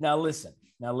Now listen.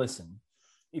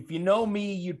 If you know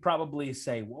me, you'd probably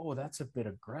say, "Whoa, that's a bit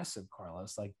aggressive,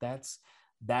 Carlos. Like that's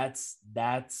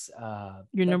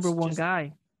your number one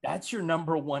guy. That's your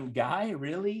number one guy,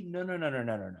 really?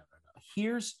 No.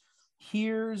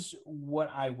 Here's what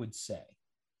I would say.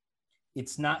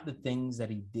 It's not the things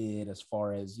that he did as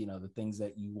far as, the things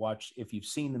that you watch. If you've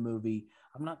seen the movie,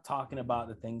 I'm not talking about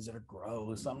the things that are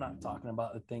gross. I'm not talking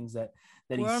about the things that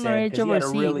he said. He had a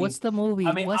really, what's the movie?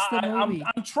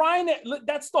 I'm trying to,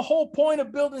 that's the whole point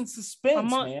of building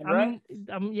suspense, man, right?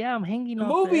 I'm hanging the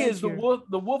off movie the is here.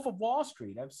 the Wolf of Wall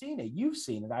Street. I've seen it. You've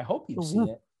seen it. I hope you've seen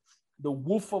it. The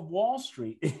Wolf of Wall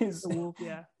Street is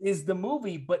the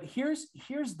movie. But here's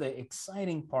the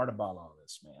exciting part about all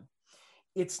this, man.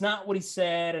 It's not what he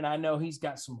said, and I know he's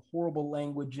got some horrible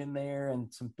language in there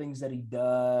and some things that he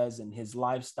does and his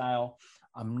lifestyle.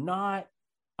 I'm not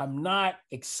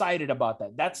excited about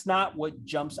that. That's not what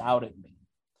jumps out at me.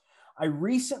 I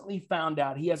recently found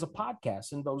out he has a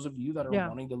podcast, and those of you that are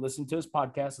wanting to listen to his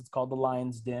podcast, it's called The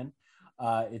Lion's Den.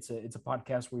 It's a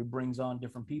podcast where he brings on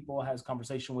different people, has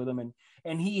conversation with them,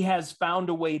 and he has found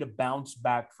a way to bounce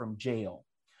back from jail.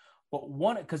 But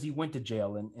because he went to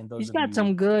jail, and those he's got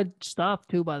some good stuff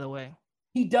too, by the way.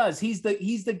 He does. He's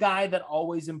the guy that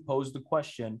always imposed the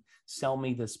question, "Sell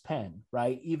me this pen,"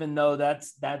 right? Even though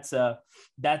that's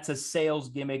a sales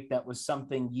gimmick that was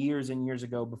something years and years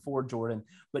ago before Jordan,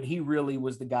 but he really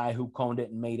was the guy who coined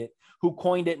it and made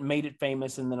it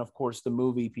famous. And then of course the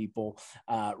movie people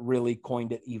really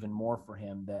coined it even more for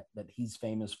him, that he's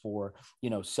famous for,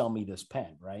 "Sell me this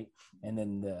pen," right? And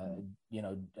then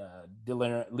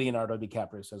Leonardo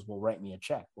DiCaprio says, "Well, write me a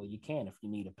check." Well, you can if you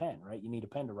need a pen, right? You need a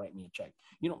pen to write me a check.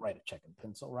 You don't write a check in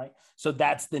pencil, right? So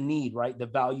that's the need, right? The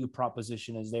value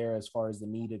proposition is there as far as the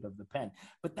need of the pen.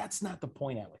 But that's not the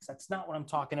point, Alex. That's not what I'm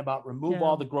talking about. Remove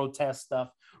all the grotesque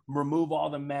stuff. Remove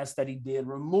all the mess that he did.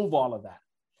 Remove all of that.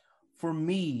 For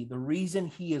me, the reason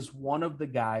he is one of the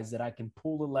guys that I can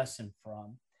pull a lesson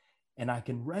from and I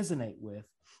can resonate with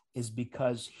is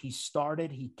because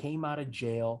he came out of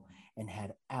jail and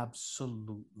had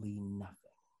absolutely nothing.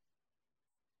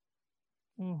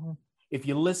 Mm-hmm. If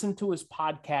you listen to his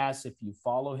podcast, if you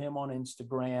follow him on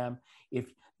Instagram, if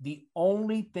the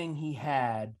only thing he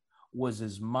had was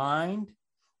his mind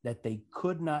that they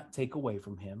could not take away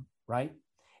from him, right?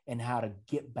 And how to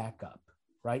get back up,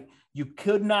 right? You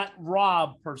could not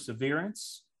rob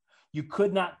perseverance. You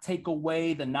could not take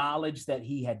away the knowledge that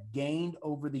he had gained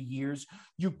over the years.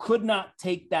 You could not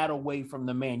take that away from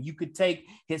the man. You could take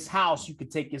his house. You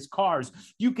could take his cars.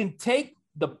 You can take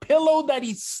the pillow that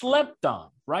he slept on,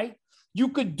 right? You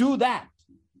could do that.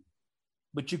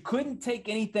 But you couldn't take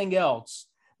anything else.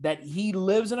 That he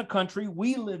lives in a country,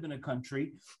 we live in a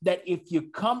country, that if you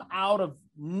come out of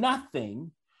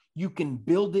nothing, you can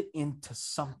build it into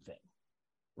something,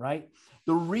 right?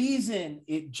 The reason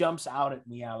it jumps out at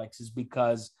me, Alex, is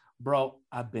because, bro,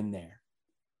 I've been there.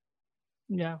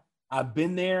 Yeah. I've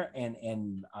been there.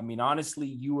 And I mean, honestly,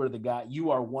 you are the guy, you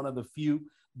are one of the few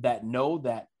that know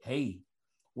that, hey,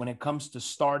 when it comes to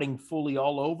starting fully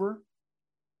all over,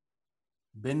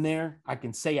 been there. I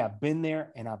can say I've been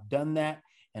there and I've done that.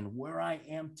 And where I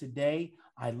am today,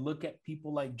 I look at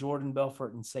people like Jordan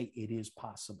Belfort and say, it is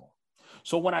possible.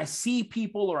 So when I see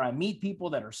people or I meet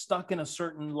people that are stuck in a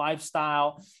certain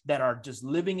lifestyle, that are just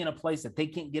living in a place that they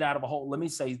can't get out of a hole, let me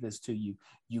say this to you.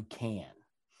 You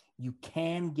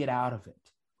can get out of it,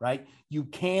 right? You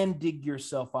can dig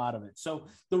yourself out of it. So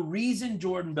the reason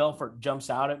Jordan Belfort jumps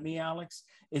out at me, Alex,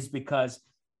 is because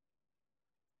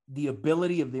the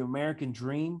ability of the American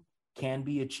dream can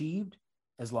be achieved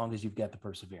as long as you've got the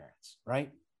perseverance,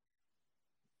 right?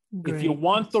 Great. If you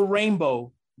want the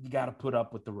rainbow, you got to put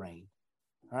up with the rain,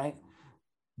 right?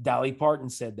 Dolly Parton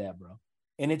said that, bro.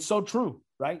 And it's so true,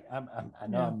 right? I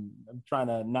know I'm trying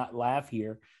to not laugh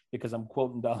here because I'm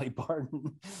quoting Dolly Parton,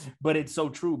 but it's so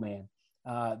true, man.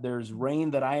 There's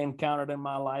rain that I encountered in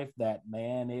my life that,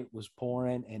 man, it was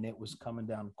pouring and it was coming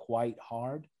down quite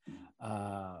hard,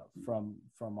 from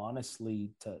honestly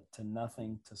to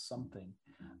nothing to something,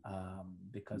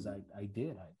 because I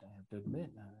have to admit,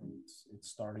 it's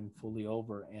starting fully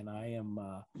over, and I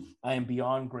am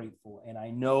beyond grateful. And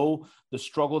I know the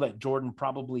struggle that Jordan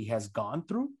probably has gone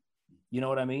through. You know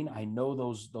what I mean? I know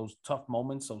those tough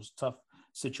moments, those tough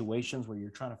situations where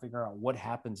you're trying to figure out what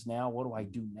happens now, what do I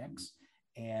do next?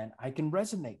 And I can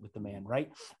resonate with the man,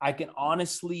 right? I can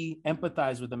honestly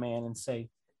empathize with the man and say,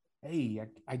 hey,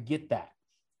 I get that.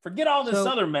 Forget all this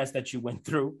other mess that you went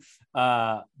through.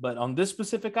 But on this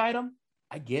specific item,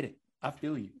 I get it. I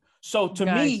feel you. So to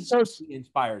me, it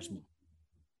inspires me.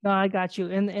 No, I got you.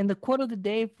 And the quote of the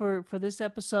day for this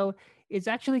episode, it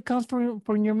actually comes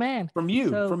from your man. From you.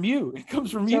 It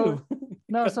comes from you.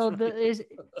 No, so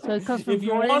it comes from if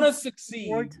you want to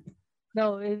succeed.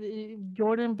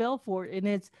 Jordan Belfort, and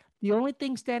it's the only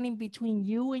thing standing between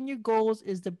you and your goals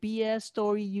is the BS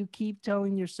story you keep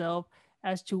telling yourself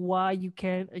as to why you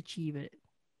can't achieve it.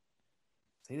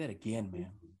 Say that again, man.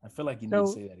 I feel like you need to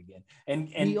say that again,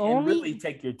 and really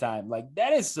take your time. Like,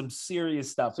 that is some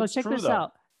serious stuff. So check this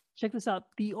out.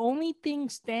 The only thing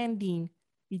standing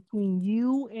between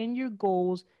you and your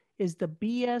goals is the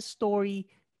BS story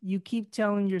you keep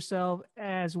telling yourself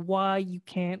as why you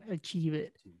can't achieve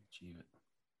it.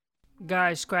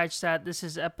 Guys, scratch that. This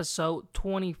is episode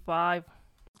 25.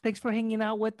 Thanks for hanging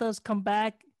out with us. Come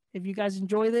back if you guys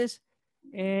enjoy this.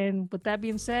 And with that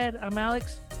being said, I'm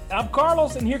Alex. I'm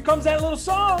Carlos, and here comes that little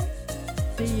song.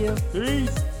 See you.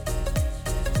 Peace.